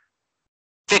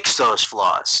fix those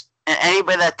flaws. And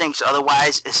anybody that thinks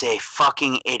otherwise is a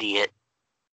fucking idiot.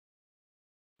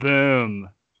 Boom.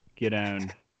 Get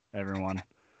owned, everyone.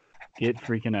 Get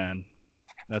freaking owned.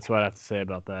 That's what I have to say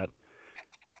about that.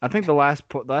 I think the last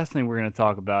thing we're going to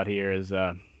talk about here is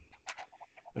a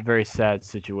very sad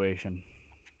situation.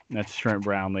 That's Trent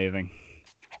Brown leaving.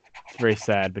 It's very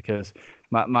sad because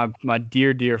my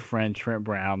dear friend Trent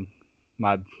Brown,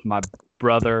 my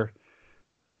brother,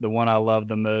 the one I love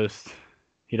the most.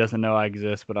 He doesn't know I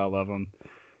exist, but I love him.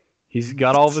 He's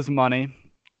got all of his money.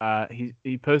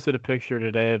 He posted a picture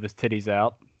today of his titties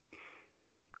out.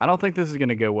 I don't think this is going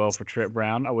to go well for Trent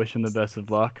Brown. I wish him the best of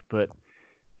luck, but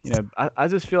you know, I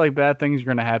just feel like bad things are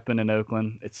going to happen in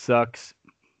Oakland. It sucks,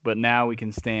 but now we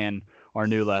can stand our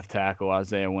new left tackle,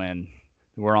 Isaiah Wynn.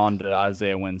 We're on to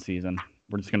Isaiah Wynn season.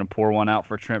 We're just going to pour one out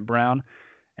for Trent Brown,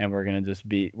 and we're just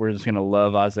going to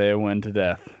love Isaiah Wynn to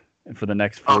death for the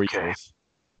next 4 years.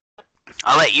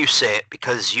 I'll let you say it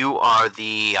because you are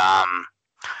the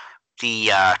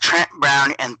Trent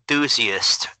Brown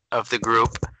enthusiast of the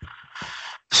group.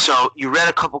 So you read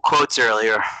a couple quotes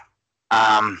earlier.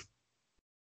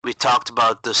 We talked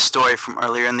about the story from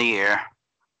earlier in the year.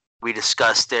 We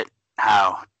discussed it,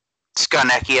 how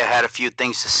Skarnecchia had a few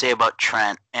things to say about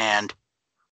Trent, and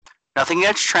nothing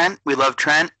against Trent. We love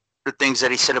Trent. The things that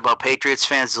he said about Patriots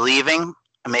fans leaving,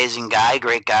 amazing guy,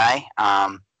 great guy. I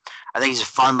think he's a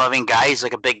fun-loving guy. He's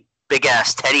like a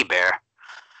big-ass teddy bear.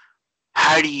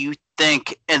 How do you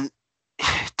think, and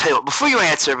tell you what, before you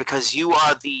answer, because you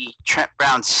are the Trent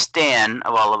Brown stan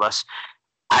of all of us,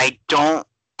 I don't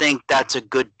think that's a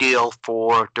good deal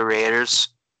for the Raiders.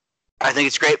 I think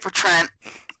it's great for Trent,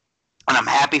 and I'm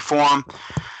happy for him.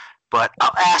 But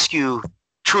I'll ask you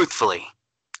truthfully,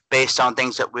 based on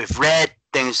things that we've read,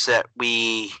 things that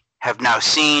we have now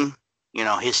seen, you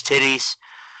know, his titties,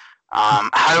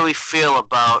 how do we feel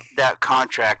about that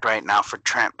contract right now for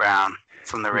Trent Brown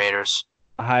from the Raiders?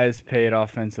 Highest paid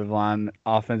offensive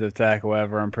tackle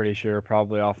ever, I'm pretty sure.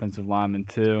 Probably offensive lineman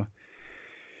too.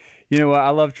 You know what? I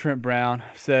love Trent Brown.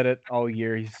 I've said it all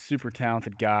year. He's a super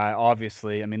talented guy.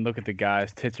 Obviously, I mean, look at the guy.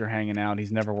 His tits are hanging out.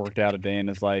 He's never worked out a day in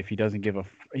his life. He doesn't give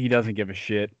a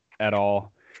shit at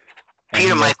all. And Peter he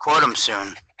has might quote him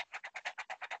soon.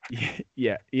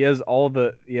 yeah, he has all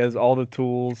the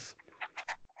tools.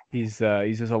 He's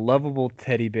just a lovable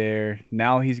teddy bear.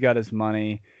 Now he's got his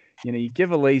money. You know, you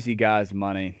give a lazy guy his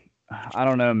money. I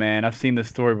don't know, man. I've seen this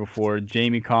story before.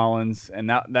 Jamie Collins, and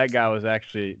that guy was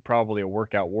actually probably a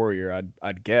workout warrior.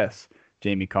 I'd guess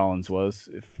Jamie Collins was,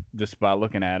 if just by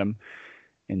looking at him.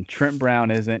 And Trent Brown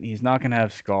isn't. He's not gonna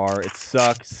have Scar. It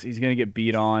sucks. He's gonna get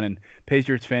beat on, and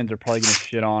Patriots fans are probably gonna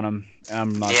shit on him.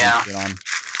 I'm not gonna shit on him.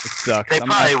 It sucks. They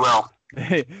probably will.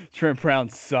 Trent Brown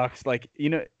sucks. Like,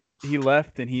 he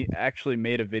left and he actually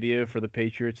made a video for the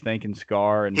Patriots thanking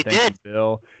Scar and thanking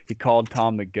Bill. He called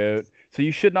Tom the GOAT. So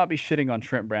you should not be shitting on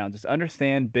Trent Brown. Just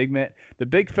understand, the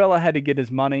big fella had to get his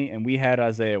money, and we had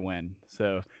Isaiah win.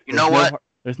 So you know what?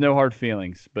 There's no hard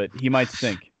feelings, but he might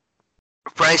stink.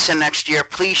 Bryson, next year,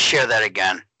 please share that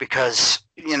again because,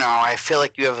 I feel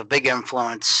like you have a big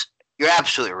influence. You're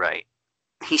absolutely right.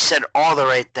 He said all the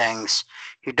right things.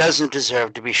 He doesn't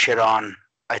deserve to be shit on.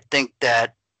 I think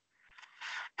that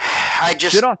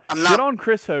shit on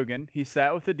Chris Hogan. He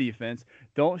sat with the defense.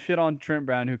 Don't shit on Trent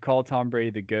Brown, who called Tom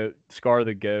Brady the GOAT, Scar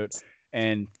the GOAT,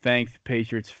 and thanked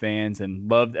Patriots fans and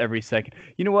loved every second.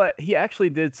 You know what? He actually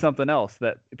did something else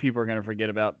that people are going to forget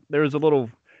about. There was a little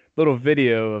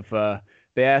video of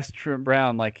they asked Trent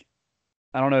Brown, like,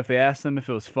 I don't know if they asked him if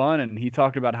it was fun, and he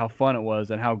talked about how fun it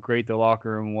was and how great the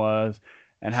locker room was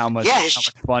and how much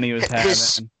fun he was having.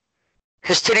 His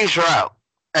titties were out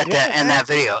in that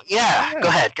video. Yeah, go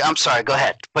ahead. I'm sorry, go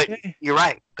ahead. But you're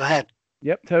right. Go ahead.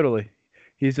 Yep, totally.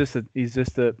 He was just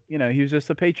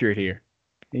a Patriot here.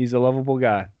 He's a lovable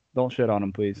guy. Don't shit on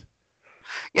him, please.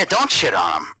 Yeah, don't shit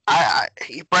on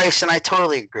him. Bryson, I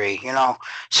totally agree.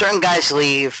 Certain guys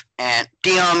leave, and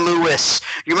Dion Lewis.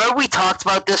 You remember we talked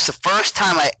about this the first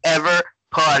time I ever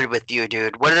potted with you,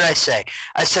 dude? What did I say?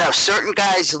 I said how certain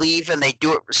guys leave, and they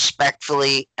do it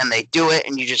respectfully, and they do it,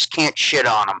 and you just can't shit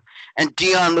on them. And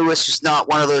Dion Lewis is not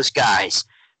one of those guys.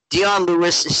 Dion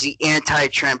Lewis is the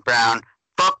anti-Trent Brown.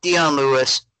 Fuck Dion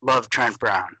Lewis. Love Trent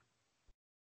Brown.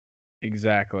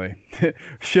 Exactly.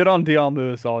 Shit on Dion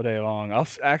Lewis all day long.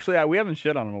 We haven't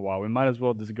shit on him in a while. We might as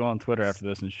well just go on Twitter after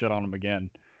this and shit on him again.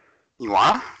 You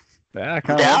want? Yeah, I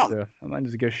kind of want to. I might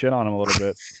just go shit on him a little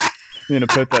bit.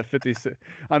 Put that 56.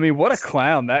 I mean, what a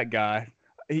clown that guy.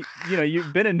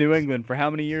 You've been in New England for how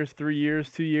many years? 3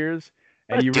 years, 2 years,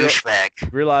 and you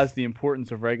realize the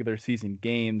importance of regular season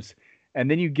games, and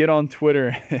then you get on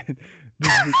Twitter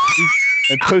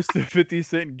and post a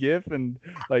 50-cent GIF, and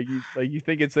you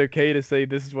think it's okay to say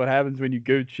this is what happens when you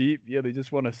go cheap. Yeah, they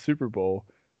just won a Super Bowl.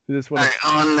 I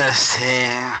own this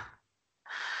team.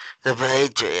 The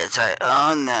Patriots, I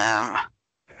own them.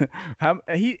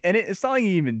 It's not like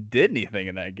he even did anything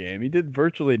in that game. He did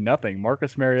virtually nothing.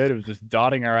 Marcus Mariota was just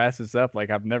dotting our asses up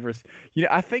like I've never.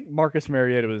 I think Marcus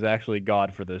Mariota was actually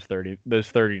God for those 30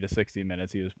 to 60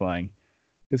 minutes he was playing,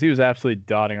 because he was absolutely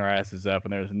dotting our asses up,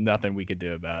 and there was nothing we could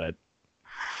do about it.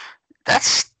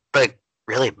 That's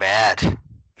really bad.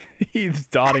 He's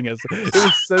dotting us. It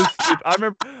was so stupid. I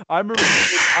remember.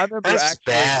 That's actually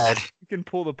bad. You can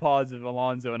pull the pods of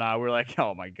Alonzo and I. We're like,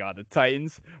 oh my god, the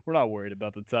Titans. We're not worried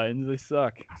about the Titans. They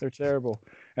suck. They're terrible.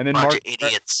 And then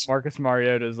idiots. Marcus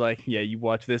Mariota is like, yeah, you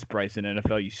watch this, Bryson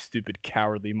NFL, you stupid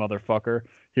cowardly motherfucker.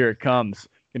 Here it comes.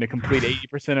 Gonna complete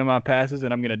 80% of my passes,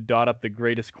 and I'm gonna dot up the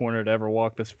greatest corner to ever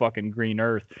walk this fucking green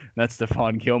earth. And that's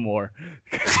Stephon Gilmore.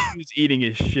 He was eating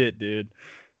his shit, dude.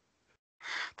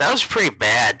 That was pretty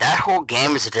bad. That whole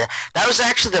game that was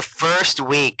actually the first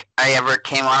week I ever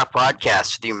came on a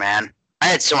podcast with you, man. I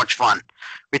had so much fun.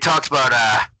 We talked about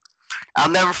I'll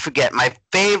never forget my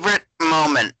favorite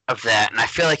moment of that, and I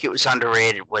feel like it was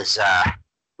underrated, was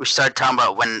we started talking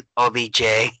about when OBJ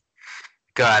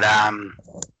got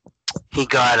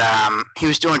he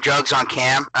was doing drugs on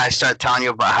cam. I started telling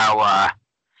you about how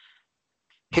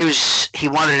he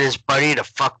wanted his buddy to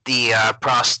fuck the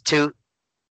prostitute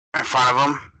in front of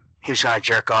him. He was gonna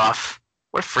jerk off.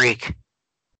 What a freak.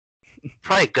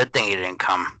 Probably a good thing he didn't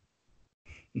come.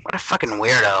 What a fucking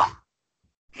weirdo.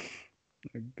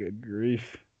 Good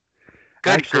grief.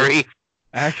 Good grief.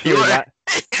 Actually, I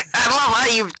love how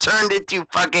you've turned into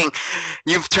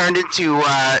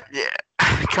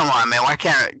come on, man. Why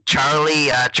can't Charlie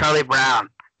Brown?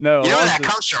 No, you know where that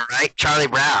comes from, right? Charlie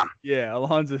Brown. Yeah,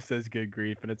 Alonzo says good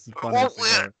grief, and it's the funniest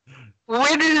thing.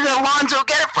 Where did Alonzo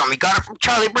get it from? He got it from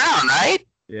Charlie Brown, right?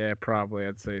 Yeah, probably.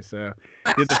 I'd say so.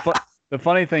 The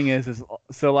funny thing is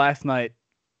so last night,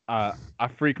 I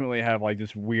frequently have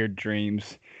just weird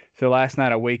dreams. So last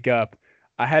night I wake up,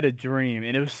 I had a dream,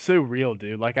 and it was so real,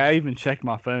 dude. Like I even checked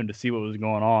my phone to see what was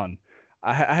going on.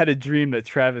 I had a dream that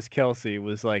Travis Kelsey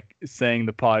was like saying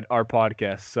our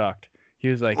podcast sucked. He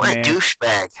was like, What a man,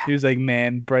 douchebag. he was like,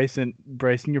 man, Bryson,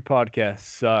 your podcast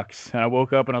sucks. And I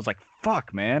woke up and I was like,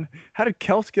 fuck, man, how did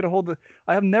Kels get a hold of?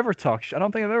 I have never talked. I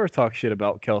don't think I've ever talked shit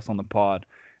about Kels on the pod.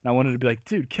 And I wanted to be like,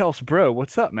 dude, Kels, bro,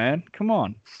 what's up, man? Come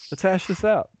on, let's hash this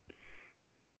out.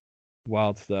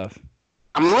 Wild stuff.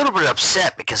 I'm a little bit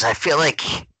upset because I feel like,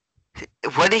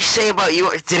 what did he say about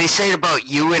you? Did he say it about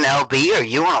you and LB or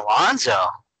you and Alonzo?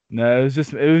 No, it was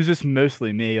just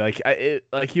mostly me. Like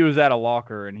he was at a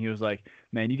locker and he was like,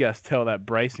 man, you guys tell that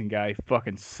Bryson guy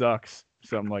fucking sucks.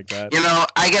 Something like that. You know,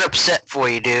 I get upset for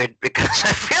you, dude, because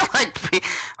I feel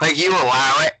like you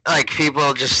allow it. Like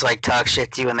people just like talk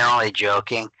shit to you and they're only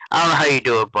joking. I don't know how you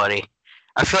do it, buddy.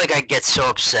 I feel like I'd get so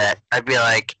upset. I'd be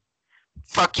like,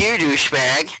 fuck you,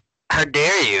 douchebag. How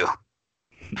dare you?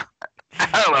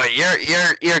 I don't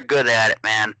know. You're good at it,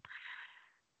 man.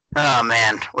 Oh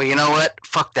man. Well, you know what?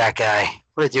 Fuck that guy.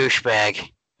 What a douchebag.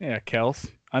 Yeah, Kels.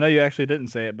 I know you actually didn't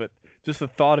say it, but just the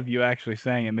thought of you actually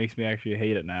saying it makes me actually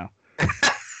hate it now. Fuck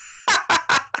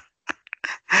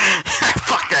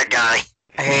that guy.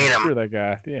 I hate him. Screw that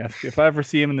guy. Yeah. If I ever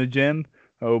see him in the gym,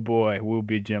 oh boy, we'll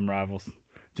be gym rivals.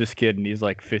 Just kidding. He's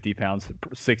like 50 pounds,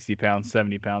 60 pounds,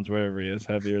 70 pounds, whatever he is,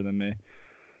 heavier than me.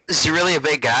 Is he really a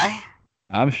big guy?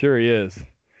 I'm sure he is.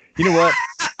 You know what?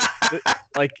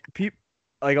 Like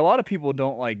a lot of people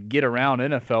don't like get around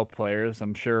NFL players.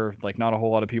 I'm sure like not a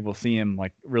whole lot of people see him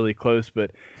like really close,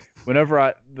 but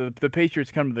whenever the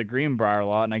Patriots come to the Greenbrier a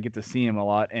lot and I get to see him a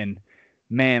lot, and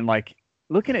man, like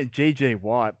looking at JJ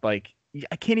Watt, like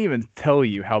I can't even tell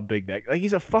you how big that, like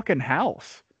he's a fucking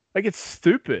house. Like it's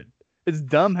stupid. It's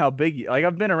dumb how big like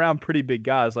I've been around pretty big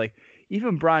guys, like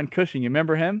even Brian Cushing, you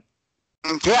remember him?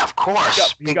 Yeah, of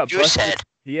course. He got juice busted. head.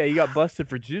 Yeah, he got busted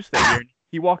for juice that year.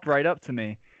 He walked right up to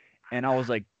me, and I was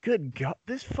like, "Good God,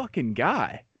 this fucking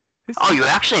guy!" Oh, you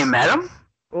actually met him?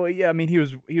 Well, yeah. I mean, he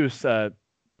was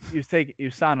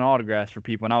signing autographs for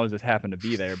people, and I was just happened to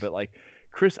be there. But like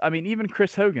Chris, I mean, even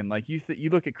Chris Hogan. Like you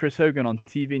look at Chris Hogan on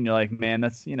TV, and you're like, man,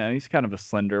 that's he's kind of a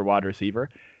slender wide receiver,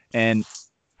 and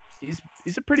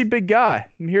he's a pretty big guy.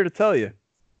 I'm here to tell you,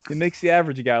 it makes the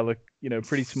average guy look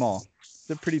pretty small.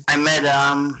 I met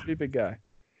pretty big guy.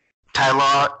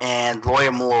 Tyler and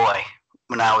Lawyer Malloy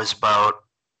when I was about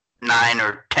 9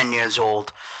 or 10 years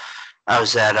old. I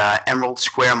was at Emerald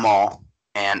Square Mall,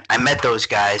 and I met those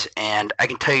guys, and I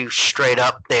can tell you straight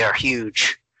up, they are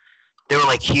huge. They were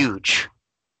like huge.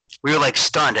 We were like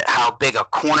stunned at how big a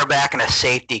cornerback and a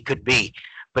safety could be.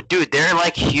 But dude, they're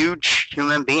like huge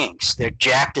human beings. They're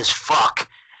jacked as fuck,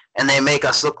 and they make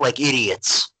us look like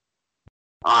idiots.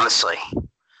 Honestly.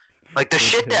 Like the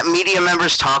shit that media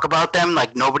members talk about them,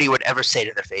 like nobody would ever say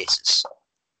to their faces.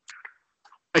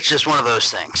 It's just one of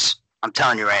those things. I'm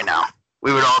telling you right now.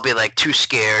 We would all be like too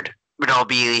scared. We'd all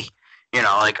be,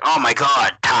 like, oh my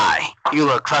God, Ty, you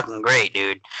look fucking great,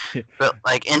 dude. But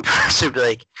like in person, be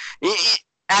like,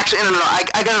 actually, no, I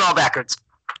got it all backwards.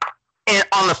 And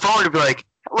on the phone, to be like,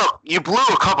 look, you blew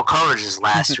a couple coverages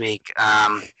last week.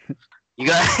 You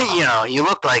got, you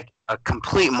look like a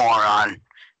complete moron.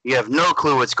 You have no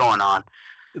clue what's going on.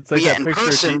 It's like that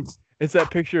picture. It's that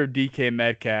picture of DK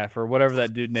Metcalf or whatever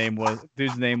that dude's name was.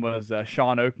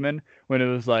 Sean Oakman. When it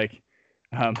was like,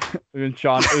 it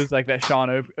was like that Sean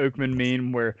Oakman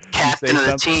meme where captain of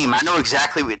the team. I know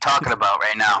exactly what you're talking about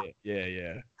right now.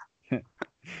 Yeah.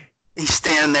 He's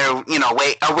standing there,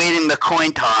 awaiting the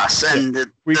coin toss and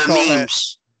the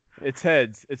memes. It's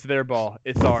heads. It's their ball.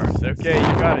 It's ours. Okay,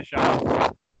 you got it,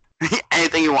 Sean.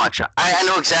 Anything you want, Sean. I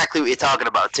know exactly what you're talking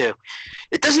about, too.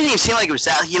 It doesn't even seem like it was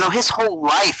that. His whole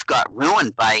life got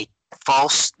ruined by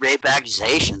false rape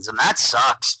accusations, and that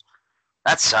sucks.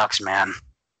 That sucks, man.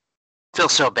 I feel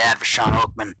so bad for Sean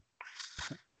Oakman.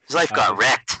 His life got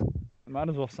wrecked. Might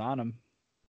as well sign him.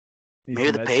 Maybe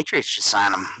the Patriots should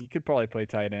sign him. He could probably play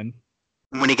tight end.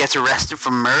 When he gets arrested for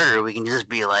murder, we can just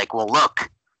be like, well, look.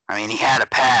 I mean, he had a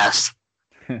past.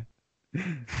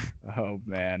 Oh,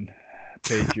 man.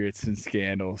 Patriots and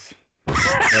scandals. Never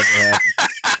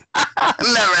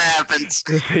happens.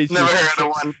 Never heard of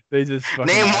one. They just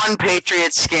name one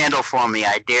Patriots scandal for me.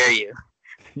 I dare you.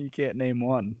 You can't name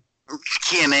one. You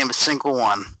can't name a single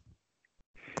one.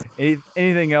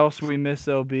 Anything else we miss,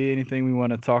 LB? Anything we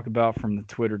want to talk about from the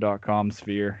Twitter.com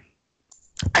sphere?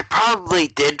 I probably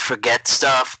did forget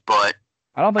stuff, but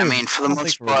I don't think for the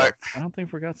most part, I don't think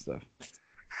we forgot stuff.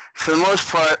 For the most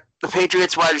part, the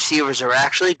Patriots wide receivers are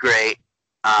actually great.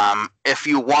 If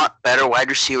you want better wide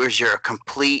receivers, you're a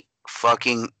complete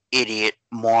fucking idiot,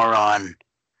 moron.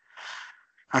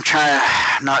 I'm trying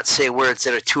to not say words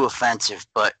that are too offensive,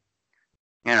 but,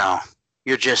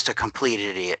 you're just a complete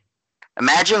idiot.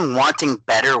 Imagine wanting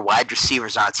better wide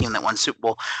receivers on a team that won Super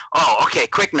Bowl. Oh, okay,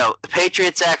 quick note. The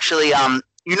Patriots actually,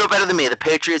 you know better than me, the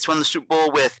Patriots won the Super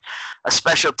Bowl with a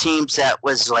special teams that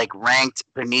was, ranked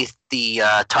beneath the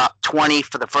top 20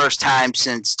 for the first time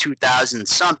since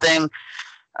 2000-something.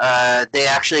 They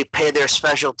actually pay their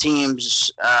special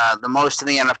teams the most in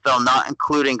the NFL, not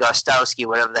including Gostowski,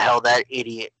 whatever the hell that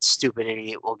stupid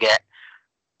idiot will get.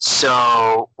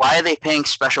 So why are they paying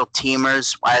special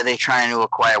teamers? Why are they trying to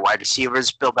acquire wide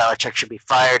receivers? Bill Belichick should be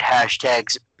fired.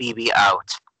 Hashtags BB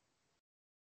out.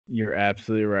 You're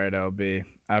absolutely right, LB.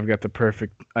 I got the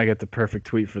perfect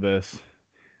tweet for this.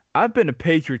 I've been a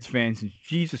Patriots fan since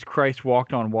Jesus Christ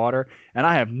walked on water, and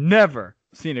I have never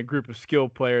seen a group of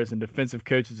skilled players and defensive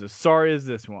coaches as sorry as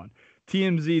this one.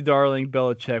 TMZ darling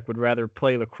Belichick would rather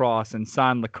play lacrosse and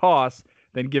sign Lacoste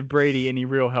than give Brady any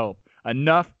real help.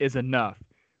 Enough is enough.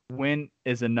 When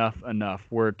is enough enough?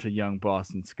 Word to young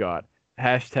Boston Scott.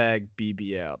 Hashtag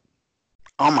BB out.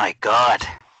 Oh my God.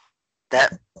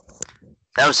 That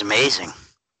was amazing.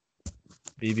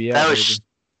 BB out. That was,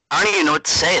 I don't even know what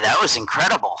to say. That was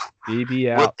incredible.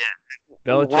 BB out.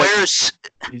 Belichick,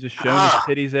 he's just showing his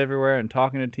titties everywhere and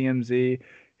talking to TMZ.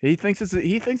 He thinks it's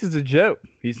a joke.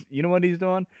 You know what he's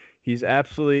doing? This is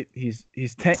what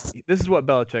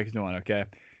Belichick's doing, okay?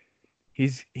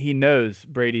 He knows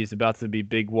Brady's about to be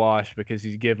big wash because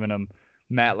he's giving him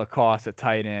Matt Lacoste at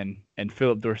tight end and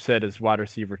Philip Dorsett as wide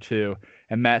receiver 2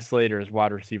 and Matt Slater as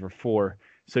wide receiver 4,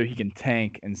 so he can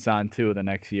tank and sign 2 of the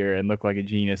next year and look like a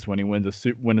genius when he wins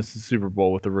the Super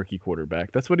Bowl with a rookie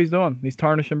quarterback. That's what he's doing. He's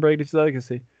tarnishing Brady's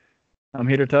legacy. I'm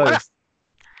here to tell you.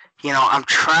 I'm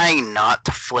trying not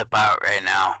to flip out right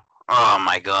now. Oh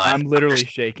my God. I'm literally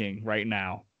shaking right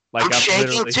now. I'm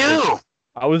shaking too.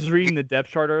 I was reading the depth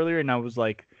chart earlier, and I was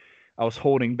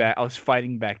holding back. I was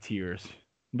fighting back tears,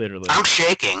 literally. I'm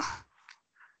shaking.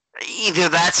 Either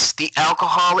that's the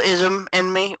alcoholism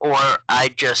in me, or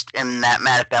I just am that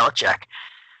mad at Belichick.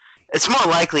 It's more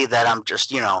likely that I'm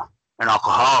just, an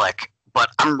alcoholic, but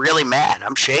I'm really mad.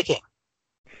 I'm shaking.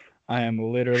 I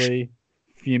am literally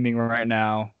fuming right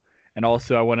now. And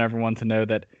also, I want everyone to know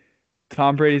that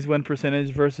Tom Brady's win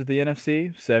percentage versus the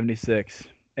NFC, 76.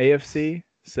 AFC,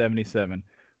 77.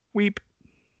 Weep.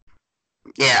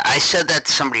 Yeah, I said that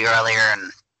to somebody earlier,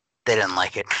 and they didn't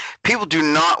like it. People do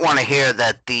not want to hear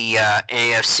that the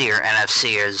AFC or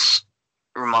NFC is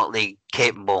remotely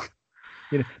capable.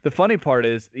 The funny part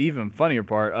is, even funnier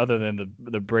part, other than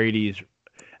the Brady's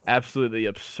absolutely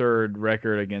absurd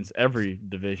record against every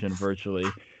division virtually,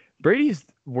 Brady's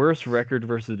worst record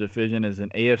versus division is an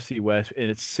AFC West,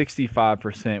 and it's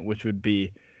 65%, which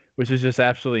is just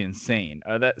absolutely insane.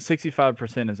 That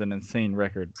 65% is an insane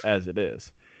record as it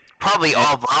is. Probably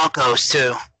all Broncos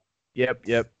too.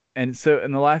 Yep. And so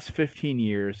in the last 15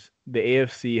 years, the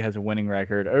AFC has a winning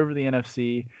record over the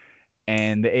NFC,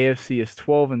 and the AFC is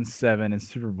 12-7 in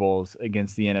Super Bowls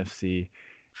against the NFC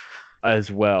as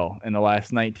well in the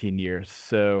last 19 years.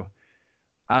 So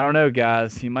I don't know,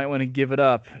 guys. You might want to give it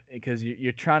up because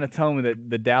you're trying to tell me that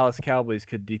the Dallas Cowboys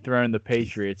could dethrone the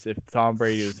Patriots if Tom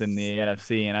Brady was in the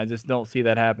NFC, and I just don't see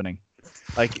that happening.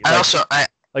 Like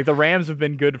the Rams have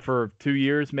been good for 2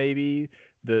 years, maybe.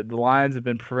 The Lions have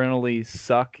been perennially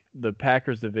suck. The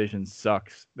Packers division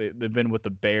sucks. They've been with the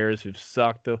Bears, who've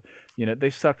sucked. They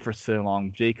sucked for so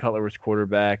long. Jay Cutler was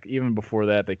quarterback. Even before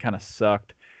that, they kind of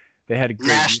sucked. They had a great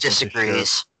Nash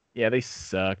disagrees. Yeah, they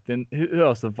sucked. And who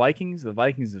else? The Vikings. The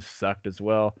Vikings have sucked as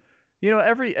well.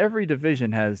 Every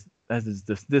division has this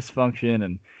dysfunction,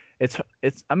 and it's.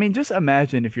 I mean, just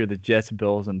imagine if you're the Jets,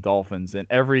 Bills, and Dolphins, and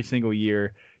every single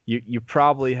year you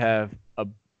probably have a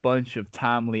bunch of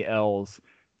timely L's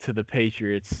to the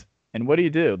Patriots. And what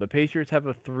do? The Patriots have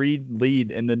a 3-lead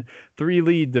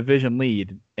division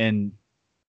lead in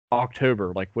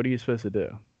October. Like, what are you supposed to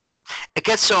do? It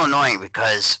gets so annoying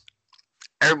because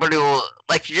everybody will,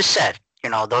 like you just said,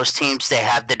 those teams, they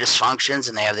have the dysfunctions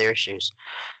and they have their issues.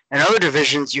 In other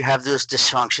divisions, you have those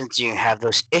dysfunctions, you have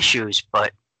those issues,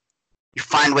 but you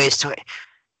find ways to.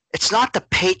 It's not the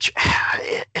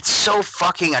It's so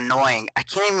fucking annoying. I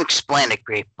can't even explain it,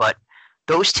 great, but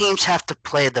those teams have to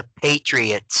play the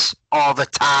Patriots all the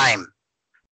time.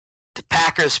 The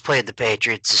Packers played the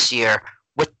Patriots this year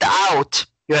without.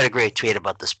 You had a great tweet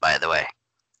about this, by the way.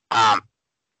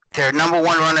 Their number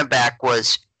one running back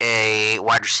was a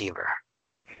wide receiver.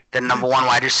 The number one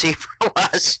wide receiver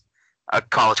was a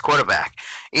college quarterback.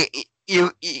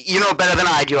 You know better than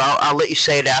I do. I'll let you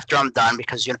say it after I'm done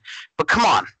because But come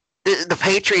on, the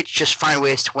Patriots just find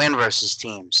ways to win versus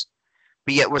teams.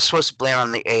 but yet we're supposed to blame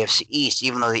on the AFC East,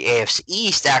 even though the AFC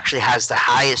East actually has the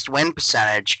highest win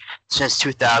percentage since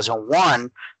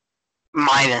 2001,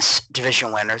 minus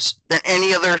division winners, than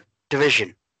any other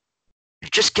division.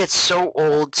 It just gets so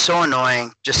old, so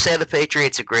annoying. Just say the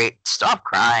Patriots are great. Stop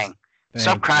crying.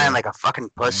 Stop crying like a fucking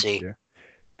pussy.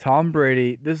 Tom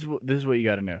Brady, this is what you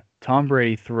got to know. Tom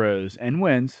Brady throws and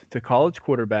wins to college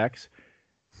quarterbacks,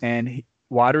 and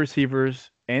wide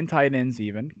receivers and tight ends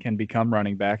even can become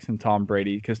running backs in Tom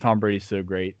Brady because Tom Brady's so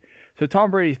great. So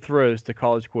Tom Brady throws to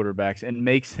college quarterbacks and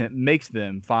makes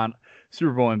them find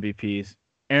Super Bowl MVPs.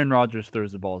 Aaron Rodgers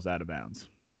throws the balls out of bounds.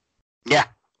 Yeah,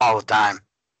 all the time.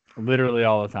 Literally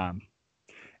all the time.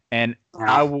 And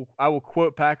I will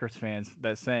quote Packers fans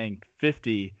that saying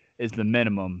 50 is the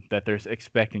minimum that they're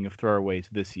expecting of throwaways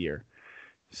this year.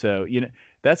 So,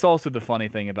 that's also the funny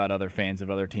thing about other fans of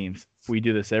other teams. We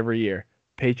do this every year.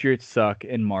 Patriots suck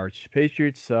in March.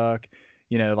 Patriots suck.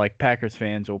 Like Packers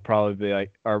fans will probably be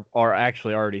like, are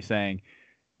actually already saying,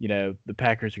 the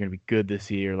Packers are going to be good this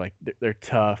year. Like they're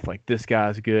tough. Like this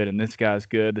guy's good and this guy's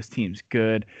good. This team's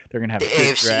good. They're going to have the a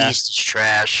good AFC draft. East is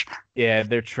trash. Yeah,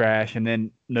 they're trash. And then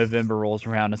November rolls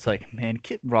around. It's like, man,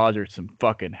 get Rodgers some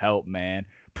fucking help, man.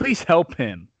 Please help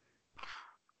him.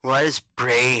 Why does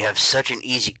Brady have such an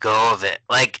easy go of it?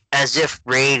 Like, as if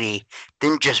Brady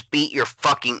didn't just beat your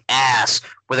fucking ass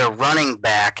with a running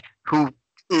back who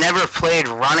never played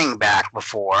running back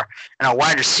before and a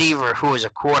wide receiver who was a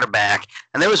quarterback.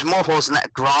 And there was more holes in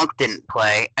that Gronk didn't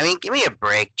play. I mean, give me a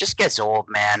break. Just gets old,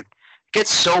 man. It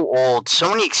gets so old. So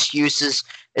many excuses.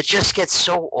 It just gets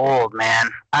so old,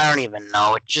 man. I don't even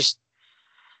know. I just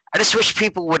wish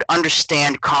people would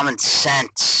understand common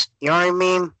sense. You know what I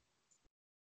mean?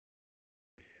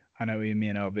 I know what you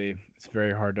mean, LB. It's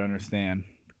very hard to understand.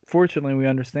 Fortunately, we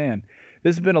understand.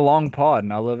 This has been a long pod,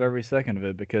 and I love every second of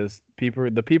it because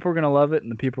the people are going to love it,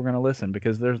 and the people are going to listen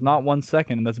because there's not 1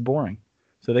 second that's boring,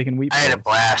 so they can weep. I had a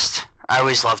blast. I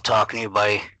always love talking to you,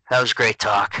 buddy. That was great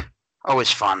talk. Always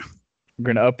fun.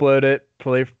 We're going to upload it.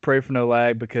 Pray for no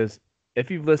lag because if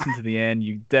you've listened to the end,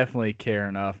 you definitely care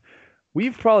enough.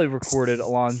 We've probably recorded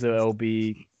Alonzo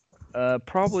LB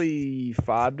probably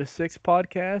 5 to 6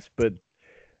 podcasts, but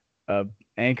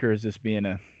Anchor is just being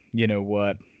a,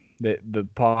 the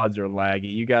pods are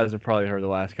laggy. You guys have probably heard the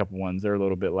last couple ones. They're a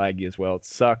little bit laggy as well. It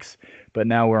sucks, but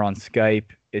now we're on Skype.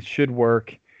 It should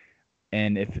work.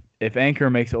 And if Anchor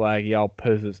makes it laggy, I'll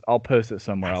post it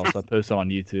somewhere else. I'll post it on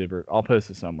YouTube or I'll post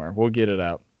it somewhere. We'll get it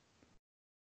out.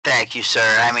 Thank you,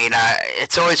 sir. I mean,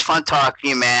 it's always fun talking to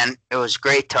you, man. It was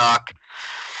great talk.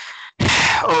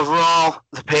 Overall,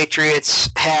 the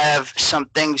Patriots have some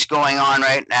things going on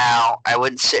right now. I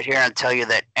wouldn't sit here and tell you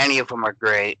that any of them are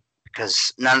great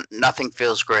because nothing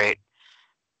feels great.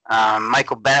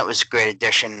 Michael Bennett was a great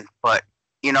addition, but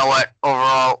you know what?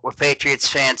 Overall, we're Patriots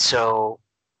fans, so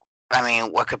I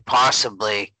mean, what could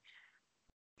possibly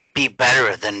be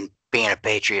better than being a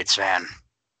Patriots fan?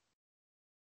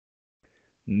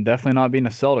 Definitely not being a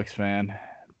Celtics fan.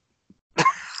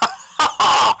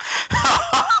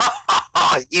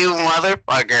 You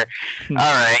motherfucker. All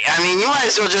right. I mean, you might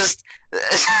as well just...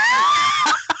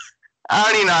 I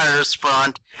don't even know how to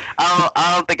respond.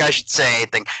 I don't think I should say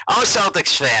anything. I'm a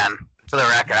Celtics fan, for the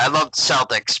record. I love the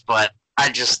Celtics, but I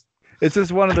just... It's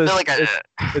just one of those...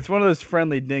 It's one of those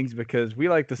friendly dings because we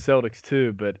like the Celtics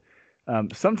too, but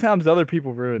sometimes other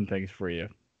people ruin things for you.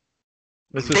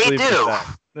 They do.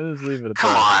 Let's just leave it at that.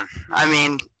 Come on. I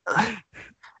mean...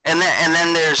 And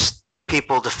then there's...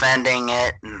 people defending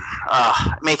it, and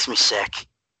it makes me sick.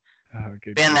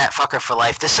 Being that fucker for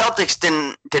life. The Celtics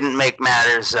didn't make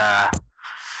matters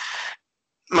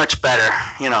much better.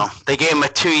 They gave him a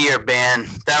 2-year ban.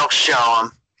 That'll show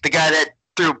him. The guy that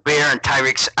threw beer and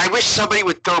Tyreek. I wish somebody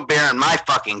would throw beer in my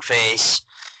fucking face.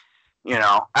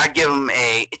 I'd give him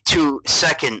a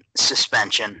 2-second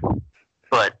suspension.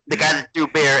 But the guy that threw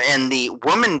beer in the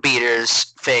woman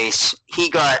beater's face, he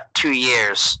got 2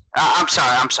 years. I'm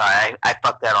sorry. I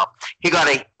fucked that up. He got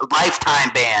a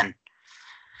lifetime ban.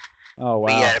 Oh, wow.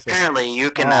 But yeah, apparently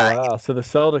you can... wow. So the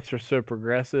Celtics are so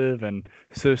progressive and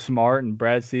so smart, and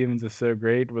Brad Stevens is so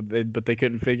great, but they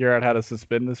couldn't figure out how to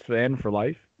suspend this fan for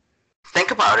life?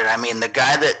 Think about it. I mean, the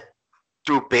guy that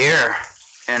threw beer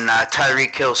in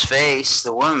Tyreek Hill's face,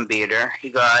 the woman beater, he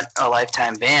got a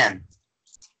lifetime ban.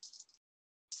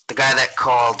 The guy that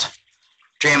called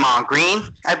Draymond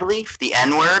Green, I believe, the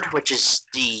N-word, which is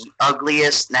the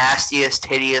ugliest, nastiest,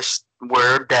 hideous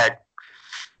word that,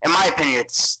 in my opinion,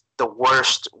 it's the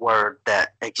worst word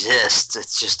that exists.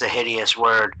 It's just a hideous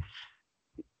word.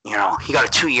 He got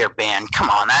a 2-year ban. Come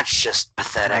on, that's just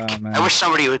pathetic. I wish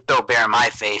somebody would throw beer in my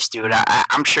face, dude.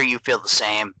 I'm sure you feel the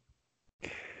same.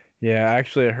 Yeah,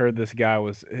 actually, I heard this guy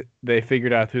was. They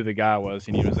figured out who the guy was,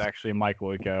 and he was actually Mike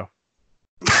Loico.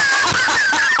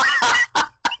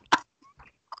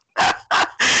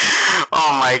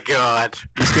 Oh my god.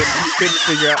 He couldn't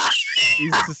figure out.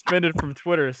 He's suspended from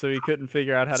Twitter, so he couldn't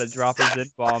figure out how to drop his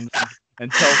N-bombs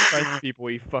and tell French people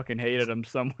he fucking hated them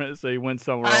somewhere, so he went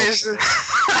somewhere else.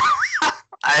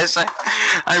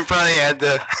 I probably had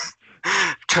to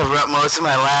cover up most of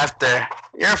my laughter.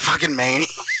 You're a fucking maniac.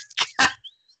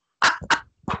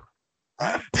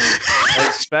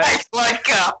 Like,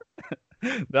 I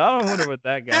don't wonder what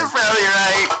that guy. You're probably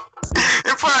right.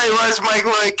 It probably was Mike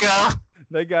Loico.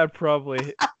 That guy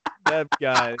probably. That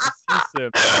guy. He's so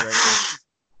bad right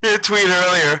now. Your tweet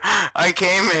earlier. I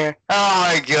came here. Oh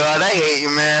my god, I hate you,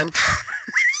 man.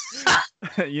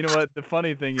 You know what? The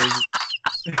funny thing is.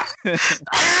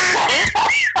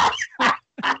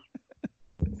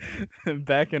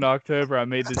 Back in October, I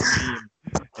made this meme.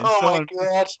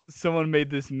 And someone made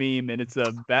this meme, and it's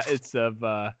of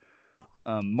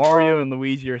Mario and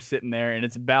Luigi are sitting there, and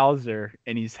it's Bowser,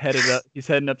 and he's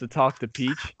heading up to talk to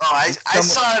Peach. Oh, I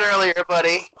saw it earlier,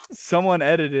 buddy. Someone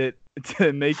edited it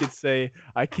to make it say,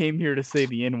 "I came here to say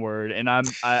the N-word," and I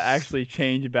actually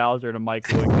changed Bowser to Mike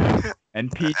Loico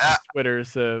and Peach's Twitter.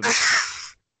 So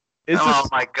oh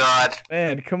my god,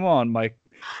 man, come on, Mike.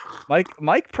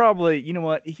 Mike probably, you know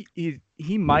what?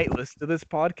 He might listen to this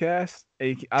podcast.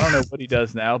 I don't know what he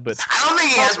does now, but I don't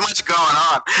think he has much going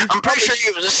on. I'm pretty sure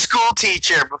he was a school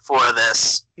teacher before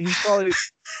this. He's probably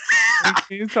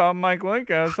he's taught Mike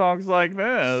Loico songs like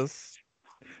this.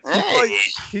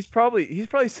 He's probably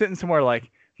sitting somewhere like,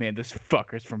 man, this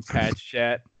fucker's from Patch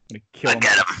Chat. I'm gonna kill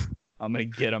him. I'm gonna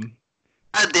get him.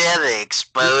 How dare they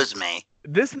expose me?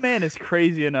 This man is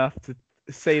crazy enough to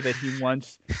say that he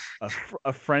wants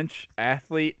a French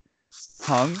athlete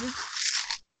hung.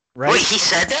 Right? Wait, he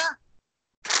said that?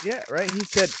 Yeah, right.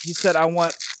 He said I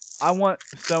want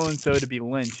so and so to be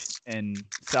lynched in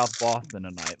South Boston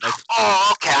tonight. Like,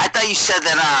 oh, okay. I thought you said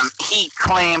that he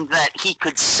claimed that he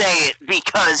could say it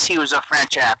because he was a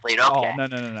French athlete. Okay. Oh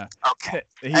no. Okay.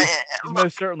 He's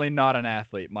most certainly not an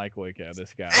athlete, Mike Loico,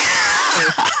 this guy.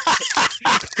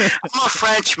 I'm a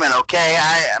Frenchman, okay?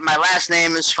 My last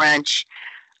name is French.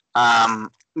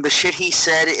 The shit he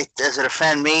said, does it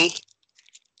offend me?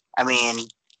 I mean,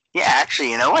 yeah,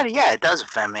 actually, you know what? Yeah, it does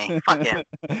offend me. Fuck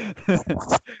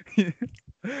it.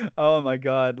 Oh my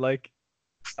god! Like,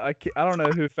 I don't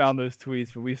know who found those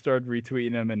tweets, but we started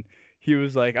retweeting them, and he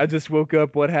was like, "I just woke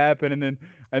up. What happened?" And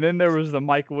then there was the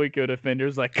Mike Loico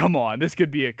defenders like, "Come on, this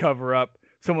could be a cover up.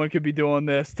 Someone could be doing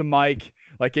this to Mike."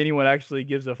 Like anyone actually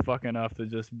gives a fuck enough to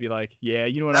just be like, "Yeah,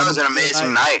 you know what? That was an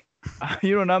amazing night.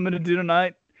 You know what I'm gonna do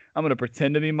tonight? I'm gonna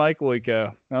pretend to be Mike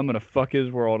Loico. I'm gonna fuck his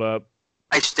world up."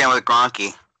 I stand with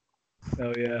Gronky.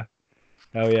 Oh yeah,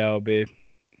 LB.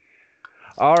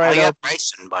 All right, yeah,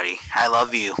 Bryson, buddy. I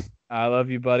love you. I love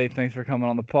you, buddy. Thanks for coming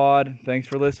on the pod. Thanks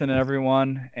for listening,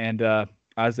 everyone. And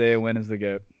Isaiah Wynn is the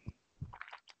GOAT.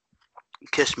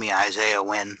 Kiss me, Isaiah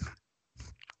Wynn.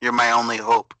 You're my only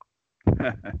hope.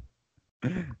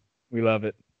 We love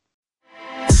it.